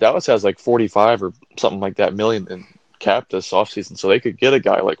 Dallas has like 45 or something like that million in cap this offseason, so they could get a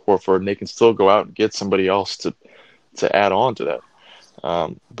guy like Horford and they can still go out and get somebody else to add on to that.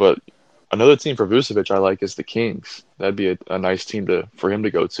 But another team for Vucevic I like is the Kings. That'd be a nice team for him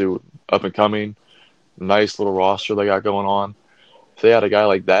to go to. Up and coming, nice little roster they got going on. If they had a guy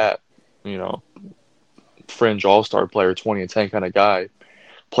like that, fringe all-star player, 20 and 10 kind of guy,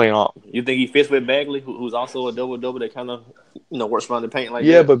 playing on. You think he fits with Bagley, who's also a double-double that kind of, works around the paint like that?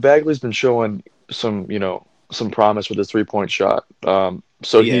 Yeah, but Bagley's been showing some promise with his three-point shot.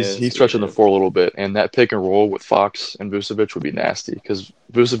 So he's stretching the floor a little bit, and that pick and roll with Fox and Vucevic would be nasty because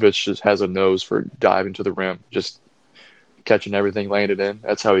Vucevic just has a nose for diving to the rim, just catching everything, laying it in.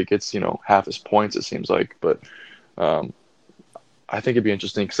 That's how he gets, half his points, it seems like. But I think it'd be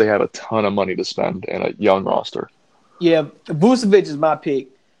interesting because they have a ton of money to spend and a young roster. Yeah, Vucevic is my pick.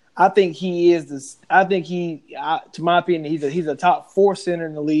 I think he is this. I think to my opinion, he's a top 4 center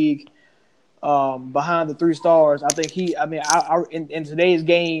in the league, behind the 3 stars. I think in today's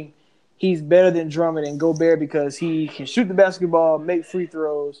game, he's better than Drummond and Gobert because he can shoot the basketball, make free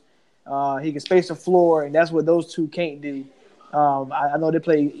throws, he can space the floor, and that's what those two can't do. I know they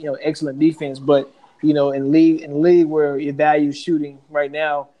play excellent defense, but in the league where you value shooting right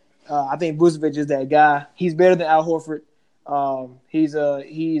now, I think Vucevic is that guy. He's better than Al Horford. He's a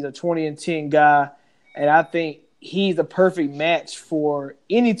 20 and 10 guy, and I think he's the perfect match for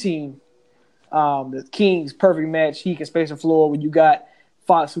any team. The Kings, perfect match. He can space the floor when you got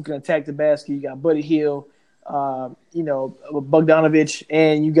Fox who can attack the basket. You got Buddy Hield, Bogdanovich,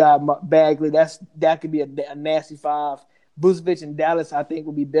 and you got Bagley. That could be a nasty 5. Vucevic in Dallas, I think,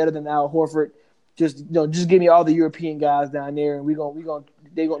 will be better than Al Horford. Just give me all the European guys down there, and they're gonna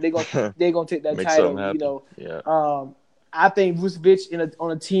take that title. Yeah. I think Vucevic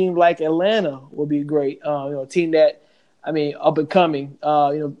on a team like Atlanta would be great. A team that, up and coming.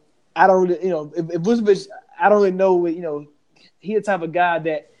 I don't really, if Vucevic, I don't really know. He's the type of guy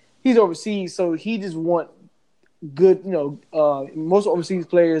that he's overseas, so he just want good. Most overseas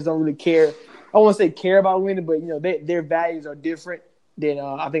players don't really care. I won't say care about winning, but their values are different than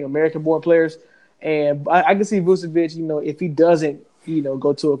I think American-born players. And I can see Vucevic, if he doesn't,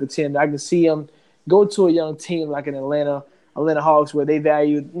 go to a contender, I can see him go to a young team like an Atlanta Hawks where they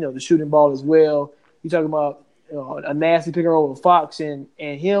value, the shooting ball as well. You're talking about a nasty pick and roll with Fox and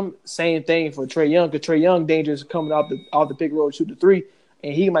him, same thing for Trae Young, because Trae Young dangerous coming off the pick and roll, shoot the 3,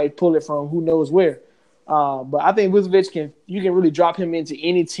 and he might pull it from who knows where. But I think Vucevic you can really drop him into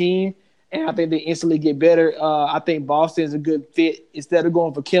any team, and I think they instantly get better. I think Boston is a good fit. Instead of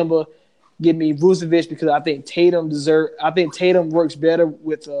going for Kimba, give me Vucevic because I think Tatum works better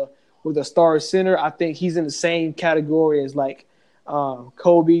with a star center. I think he's in the same category as like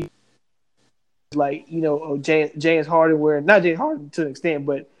Kobe, like James Harden, where not James Harden to an extent,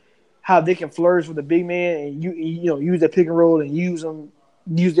 but how they can flourish with a big man and use that pick and roll and use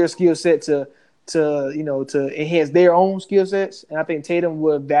their skill set to enhance their own skill sets. And I think Tatum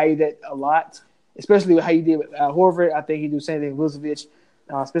would value that a lot, especially with how he did with Al Horford. I think he'd do the same thing with Vucevic,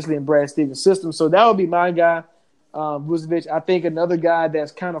 especially in Brad Stevens' system. So that would be my guy, Vucevic. I think another guy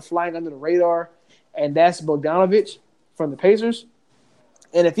that's kind of flying under the radar, and that's Bogdanovich from the Pacers.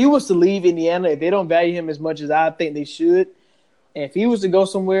 And if he was to leave Indiana, if they don't value him as much as I think they should, and if he was to go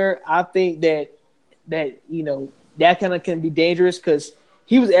somewhere, I think that kind of can be dangerous because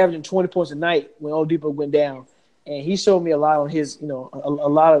he was averaging 20 points a night when Oladipo went down, and he showed me a lot on his, a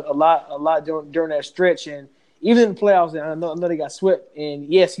lot during that stretch, and even in the playoffs. And I know they got swept.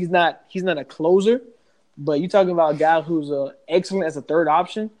 And yes, he's not a closer, but you're talking about a guy who's excellent as a third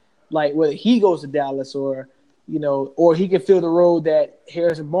option, like whether he goes to Dallas or he can fill the role that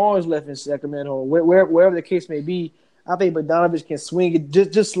Harrison Barnes left in Sacramento, or wherever the case may be. I think Bogdanovich can swing it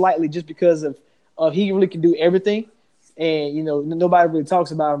just slightly, just because of he really can do everything. And, nobody really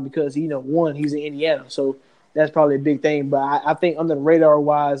talks about him because, he's in Indiana. So that's probably a big thing. But I think under the radar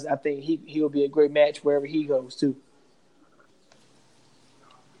wise, I think he'll be a great match wherever he goes too.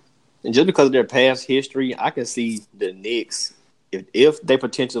 And just because of their past history, I can see the Knicks, if they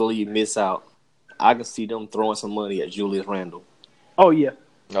potentially miss out, I can see them throwing some money at Julius Randle. Oh, yeah.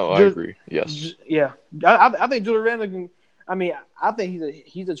 No, I agree. Yes. Yeah, I think Julius Randle can. I mean, I think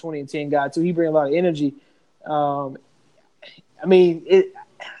he's a 20 and 10 guy too. He brings a lot of energy. Um, I mean,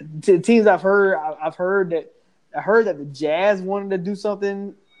 teams I've heard that the Jazz wanted to do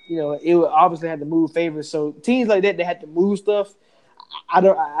something. You know, it would obviously have to move favors. So teams like that had to move stuff. I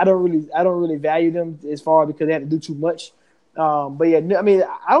don't really value them as far because they have to do too much. But yeah, I mean,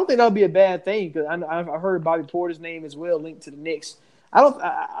 I don't think that would be a bad thing because I've heard Bobby Porter's name as well linked to the Knicks.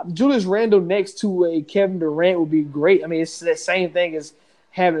 Julius Randle next to a Kevin Durant would be great. I mean, it's the same thing as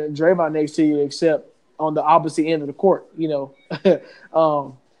having Draymond next to you, except on the opposite end of the court. When you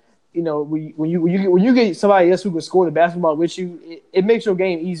get somebody else who can score the basketball with you, it makes your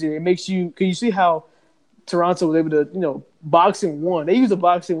game easier. It makes you. Can you see how Toronto was able to box and one? They used a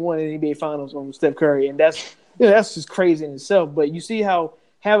box and one in the NBA Finals on Steph Curry, and that's just crazy in itself. But you see how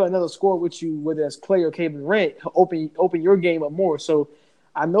having another score with you, whether that's Clay or Kevin Durant, open your game up more. So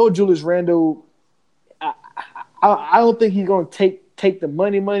I know Julius Randle. I don't think he's going to take the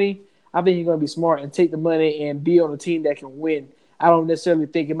money. I think he's going to be smart and take the money and be on a team that can win. I don't necessarily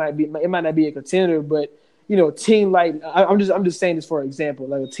think it might not be a contender, but a team like I'm just saying this for example,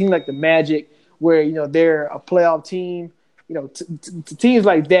 like a team like the Magic, where they're a playoff team. Teams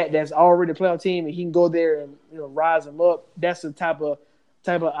like that's already a playoff team, and he can go there and rise them up. That's the type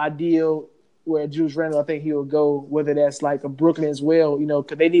of ideal where Julius Randle, I think he will go. Whether that's like a Brooklyn as well,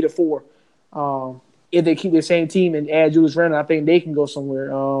 because they need a four. If they keep the same team and add Julius Randle, I think they can go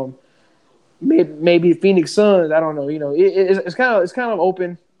somewhere. Maybe Phoenix Suns. I don't know. It's kind of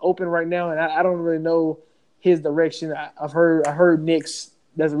open right now, and I don't really know his direction. I heard Knicks.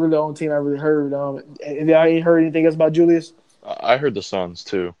 That's really the only team I really heard. Have y'all heard anything else about Julius? I heard the Suns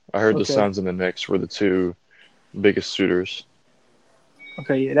too. I heard the Suns and the Knicks were the two biggest suitors.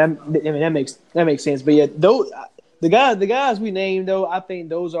 Okay, yeah, that makes sense. But yeah, the guys we named though, I think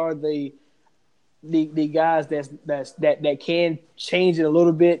those are the guys that can change it a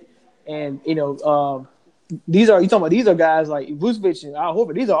little bit. And these are guys like Vucevic and Al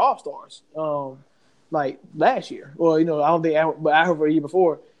Horford. These are all stars. Like last year, well, I don't think, but I Horford a year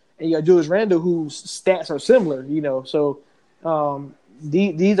before. And you got Julius Randle, whose stats are similar. So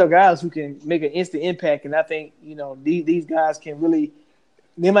these are guys who can make an instant impact. And I think these guys can really.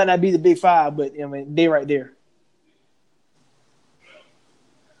 They might not be the big five, but I mean they right there.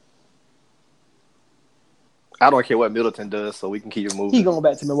 I don't care what Middleton does, so we can keep it moving. He's going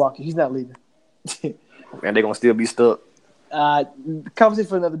back to Milwaukee. He's not leaving. And they're going to still be stuck. Conversation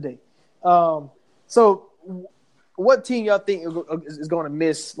for another day. So what team y'all think is going to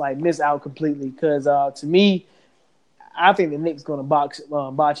miss out completely? Because to me, I think the Knicks going to botch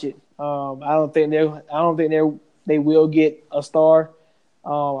it. I don't think they will get a star.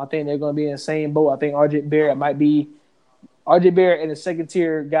 I think they're going to be in the same boat. I think RJ Barrett and the second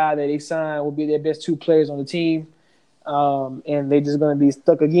tier guy that they signed will be their best two players on the team. And they're just going to be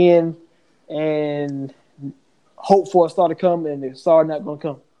stuck again and hope for a star to come, and the star not going to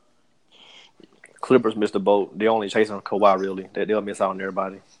come. Clippers missed the boat. They're only chasing Kawhi, really. They'll miss out on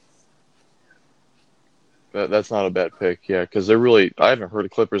everybody. That's not a bad pick, yeah, because I haven't heard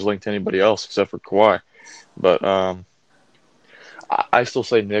of Clippers linked to anybody else except for Kawhi. But I still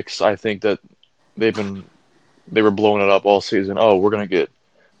say Knicks. I think that they were blowing it up all season. Oh, we're going to get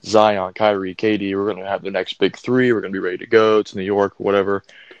Zion, Kyrie, KD. We're going to have the next big three. We're going to be ready to go to New York, whatever.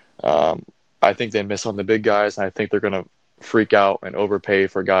 I think they miss on the big guys, and I think they're going to freak out and overpay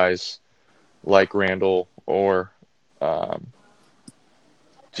for guys like Randall or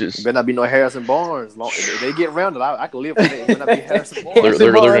just. Better not be no Harrison Barnes. If they get Randall, I can live with it. Better not be Harrison Barnes.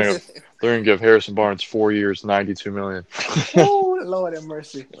 They're going to give Harrison Barnes 4 years, $92 million. Oh, Lord have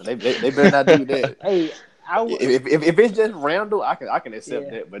mercy. They better not do that. Hey. If it's just Randall, I can accept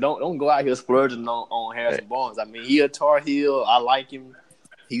that, but don't go out here splurging on Harrison Barnes. I mean, he a Tar Heel. I like him.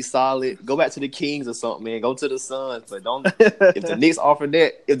 He's solid. Go back to the Kings or something, man. Go to the Suns, but don't. If the Knicks offer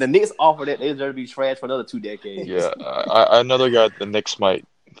that, they deserve to be trash for another 2 decades. Yeah, another guy the Knicks might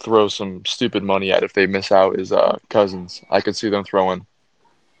throw some stupid money at if they miss out is Cousins. I could see them throwing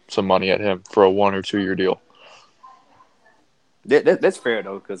some money at him for a 1 or 2 year deal. That's fair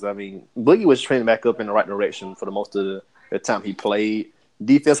though, because I mean, Boogie was trending back up in the right direction for the most of the time he played.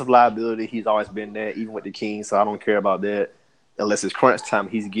 Defensive liability, he's always been there, even with the Kings. So I don't care about that. Unless it's crunch time,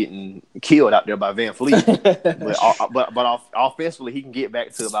 he's getting killed out there by Van Fleet. but offensively, he can get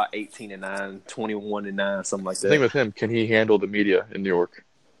back to about 18-9, 21-9, something like that. The thing with him, can he handle the media in New York?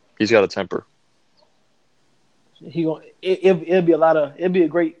 He's got a temper. It'll be a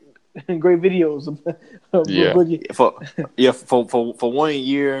great videos of Boogie. For 1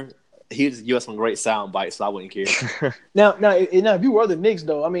 year, He just give us some great sound bites, so I wouldn't care. Now, if you were the Knicks,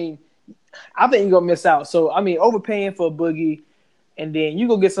 though, I mean, I think you're gonna miss out. So, I mean, overpaying for a Boogie, and then you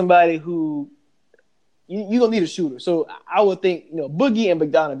go get somebody who you gonna need a shooter. So, I would think Boogie and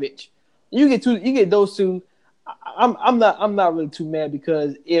Bogdanovich. You get those two. I'm not really too mad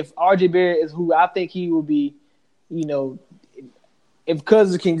because if RJ Barrett is who I think he will be, if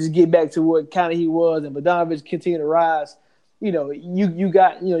Cousins can just get back to what kind of he was and Bogdanovich continue to rise, you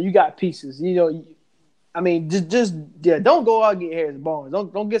got pieces. I mean, don't go out and get Harris Barnes.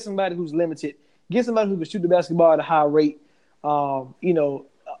 Don't get somebody who's limited. Get somebody who can shoot the basketball at a high rate. Or you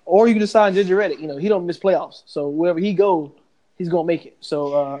can decide JJ Redick. He don't miss playoffs, so wherever he goes, he's gonna make it.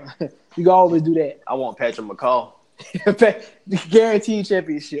 So you can always do that. I want Patrick McCall. Guaranteed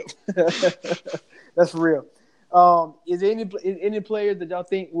championship. That's for real. Is there any players that y'all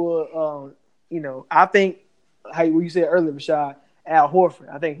think will? I think how you said earlier, Rashad, Al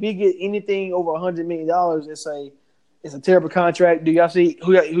Horford. I think if he get anything over $100 million, it's a terrible contract. Do y'all see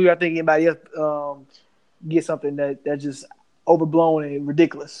who y'all think anybody else get something that's just overblown and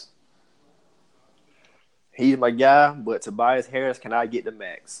ridiculous? He's my guy, but Tobias Harris cannot get the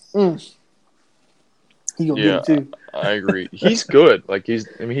max. He gonna get it too. I agree. He's good.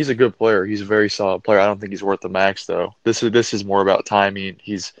 He's a good player. He's a very solid player. I don't think he's worth the max though. This is more about timing.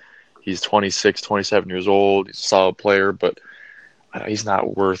 He's 26, 27 years old. He's a solid player, but he's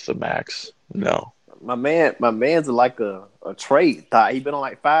not worth the max. No. My man's like a trade thought. He's been on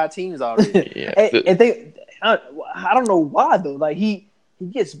like 5 teams already. Yeah. I don't know why though. Like he's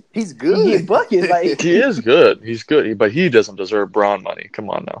good. He get buckets. Like he is good. He's good, but he doesn't deserve Braun money. Come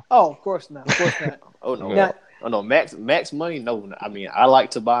on now. Oh, of course not. Oh no. Oh no, max money. No, I mean I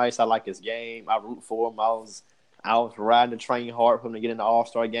like Tobias. I like his game. I root for him. I was riding the train hard for him to get in the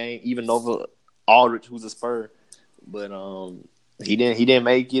All-Star game, even over Aldridge, who's a Spur. But he didn't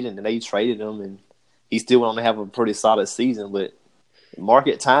make it, and then they traded him, and he still went on to have a pretty solid season. But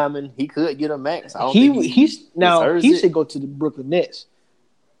market timing, he could get a max. He should go to the Brooklyn Nets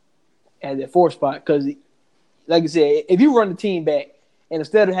at that 4th spot because, like I said, if you run the team back and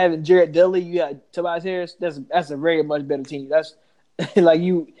instead of having Jared Dudley, you got Tobias Harris. That's a very much better team. That's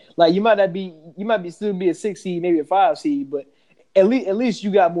you might still be a 6 seed, maybe a 5 seed, but at least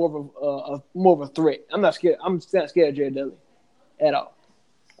you got more of a threat. I'm not scared. I'm not scared of Jared Dudley at all.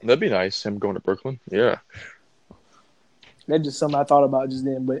 That'd be nice. Him going to Brooklyn. Yeah. That's just something I thought about just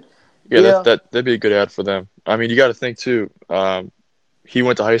then, but yeah. That'd be a good ad for them. I mean, you got to think too. He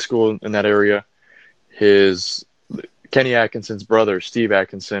went to high school in that area. Kenny Atkinson's brother, Steve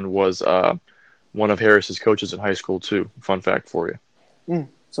Atkinson, was one of Harris's coaches in high school too. Fun fact for you.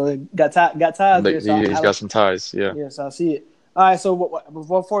 So they got ties there. So he's got some ties. Yeah. Yes, I see it. All right. So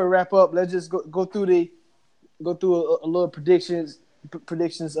before we wrap up, let's just go through a little predictions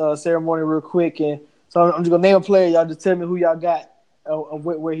ceremony real quick, and so I'm just gonna name a player. Y'all just tell me who y'all got and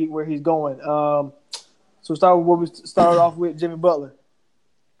where he's going. So start with what we started off with, Jimmy Butler.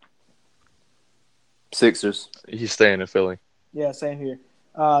 Sixers. He's staying in Philly. Yeah, same here.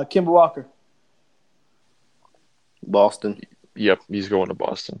 Kemba Walker. Boston. Yep, he's going to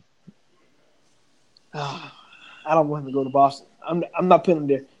Boston. I don't want him to go to Boston. I'm not putting him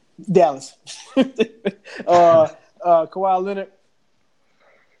there. Dallas. Kawhi Leonard.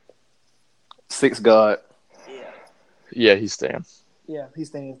 6 guard. Yeah, he's staying. Yeah, he's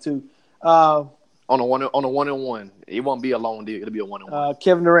staying too. On a 1-on-1. It won't be a long deal. It'll be a 1-on-1.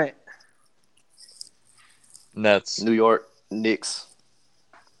 Kevin Durant. Nets. New York Knicks.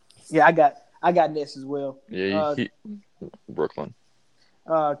 Yeah, I got Nets as well. Yeah, Brooklyn.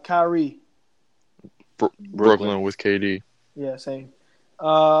 Kyrie. Brooklyn with KD. Yeah, same.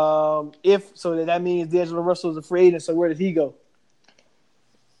 That means D'Angelo Russell is a free agent. So where does he go?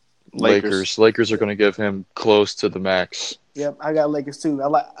 Lakers. Lakers are going to give him close to the max. Yep, I got Lakers too. I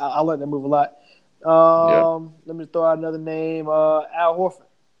like that move a lot. Let me throw out another name. Al Horford.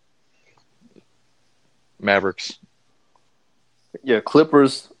 Mavericks. Yeah,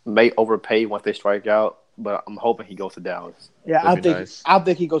 Clippers may overpay once they strike out, but I'm hoping he goes to Dallas. Yeah, I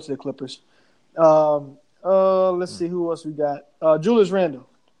think he goes to the Clippers. Let's see who else we got. Julius Randle.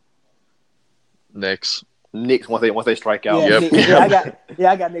 Knicks once they strike out. I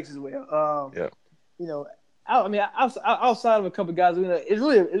got Knicks as well. Outside of a couple of guys, it's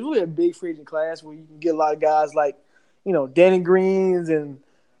really a big free agent class where you can get a lot of guys like, Danny Greens and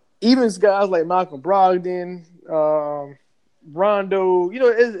even guys like Malcolm Brogdon, Rondo.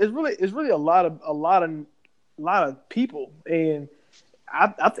 It's really a lot of people, and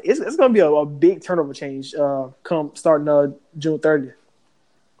it's going to be a big turnover change come starting June 30th.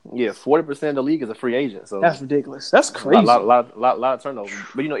 Yeah, 40% of the league is a free agent. So that's ridiculous. That's crazy. Lot of turnover.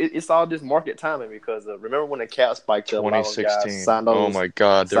 But it's all just market timing because remember when the cap spiked up, a lot of those guys 2016. signed those. Oh my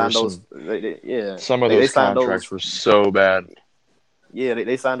God, there were some of those contracts were so bad. Yeah,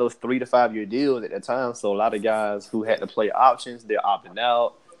 they signed those 3 to 5 year deals at that time. So a lot of guys who had to play options, they're opting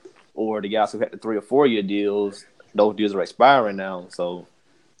out, or the guys who had the 3 or 4 year deals, those deals are expiring now. So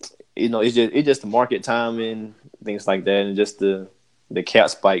it's just the market timing, things like that, and just the cap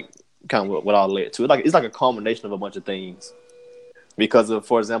spike kind of what all led to it. It's like a combination of a bunch of things. Because of,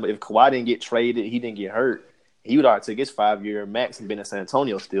 for example, if Kawhi didn't get traded, he didn't get hurt, he would already take his 5-year max and been in San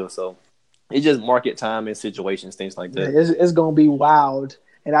Antonio still. So it's just market timing, situations, things like that. It's gonna be wild,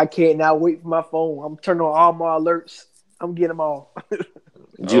 and I can't now wait for my phone. I'm turning on all my alerts. I'm getting them all.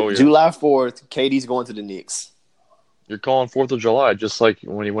 July 4th, KD's going to the Knicks. You're calling 4th of July, just like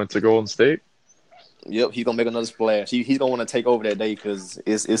when he went to Golden State? Yep, he's gonna make another splash. He's gonna want to take over that day because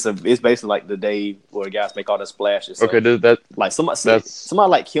it's basically like the day where the guys make all the splashes. So, okay, like somebody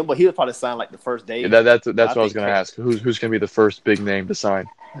like Kimba, he'll probably sign like the first day. Yeah, that's what I was gonna ask. Who's gonna be the first big name to sign?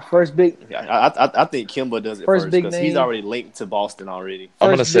 The first big. I think Kimba does it first big because name. he's already linked to Boston already. I'm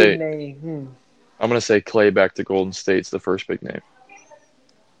gonna say name. I'm gonna say Clay back to Golden State's the first big name.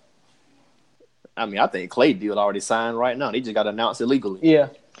 I mean, I think Clay deal already signed right now. They just got to announce it legally. Yeah.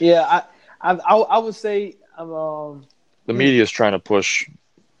 I would say the media is trying to push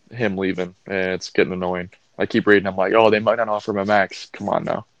him leaving, and it's getting annoying. I keep reading. I'm like, oh, they might not offer him a max. Come on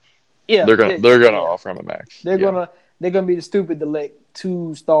now. Yeah, they're gonna offer him a max. They're gonna be stupid to let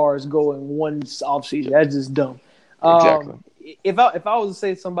 2 stars go in one offseason. That's just dumb. Exactly. If I was to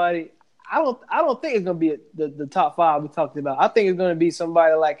say somebody, I don't think it's gonna be the top 5 we talked about. I think it's gonna be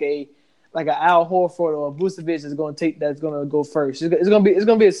somebody like an Al Horford or a Vucevic that's gonna go first. It's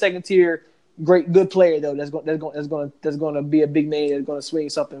gonna be a second tier, good player though. That's gonna be a big name that's gonna swing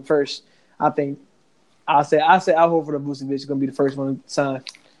something first. I think I say Al Horford or Vucevic is gonna be the first one to sign.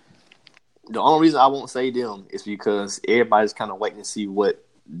 The only reason I won't say them is because everybody's kind of waiting to see what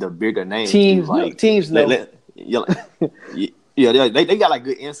the bigger names teams do. Like teams know. They got like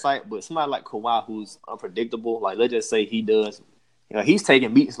good insight, but somebody like Kawhi who's unpredictable. Like let's just say he does. He's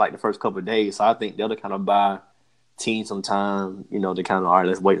taking meetings like the first couple of days, so I think they'll kind of buy teams some time, to kind of, all right,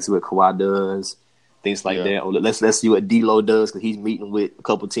 let's wait and see what Kawhi does, things like that. Or let's see what D'Lo does because he's meeting with a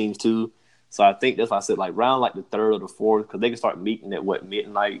couple teams too. So I think that's why I said like round like the 3rd or the 4th because they can start meeting at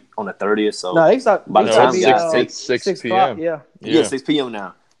midnight on the 30th. So no, they start by the time it's 6 p.m. Yeah, 6 p.m.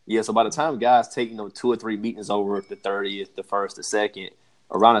 now. Yeah, so by the time guys take 2 or 3 meetings over the 30th, the 1st, the 2nd,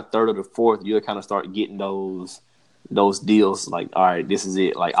 around the 3rd or the 4th, you'll kind of start getting those deals, like, all right, this is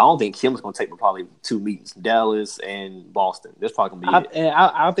it. Like, I don't think Kim's going to take probably 2 meetings, Dallas and Boston. That's probably going to be it. And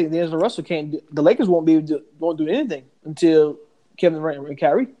I think D'Angelo Russell the Lakers won't do anything until Kevin Durant and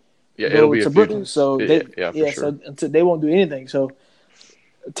Kyrie it'll be to Brooklyn. So sure. So until they won't do anything. So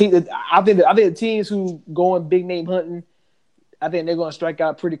I think the teams who going big name hunting, I think they're going to strike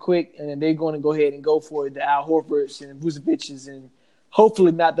out pretty quick, and then they're going to go ahead and go for it. The Al Horfords and Vucevic's, and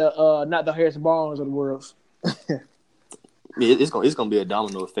hopefully not the Harrison Barnes of the world. Yeah, it's gonna be a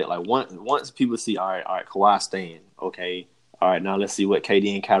domino effect. Like once people see, all right, Kawhi staying, okay, all right, now let's see what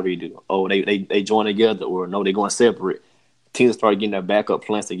KD and Kyrie do. Oh, they join together, or no, they're going separate. Teams start getting their backup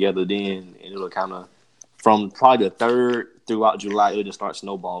plans together, then and it'll kind of from probably the 3rd throughout July, it'll just start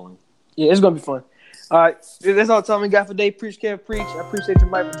snowballing. Yeah, it's gonna be fun. All right, that's all the time we got for today. Preach, Kev, preach. I appreciate you,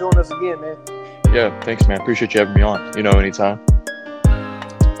 Mike, for joining us again, man. Yeah, thanks, man. Appreciate you having me on. Anytime.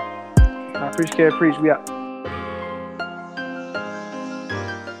 I appreciate Kev, preach. We out.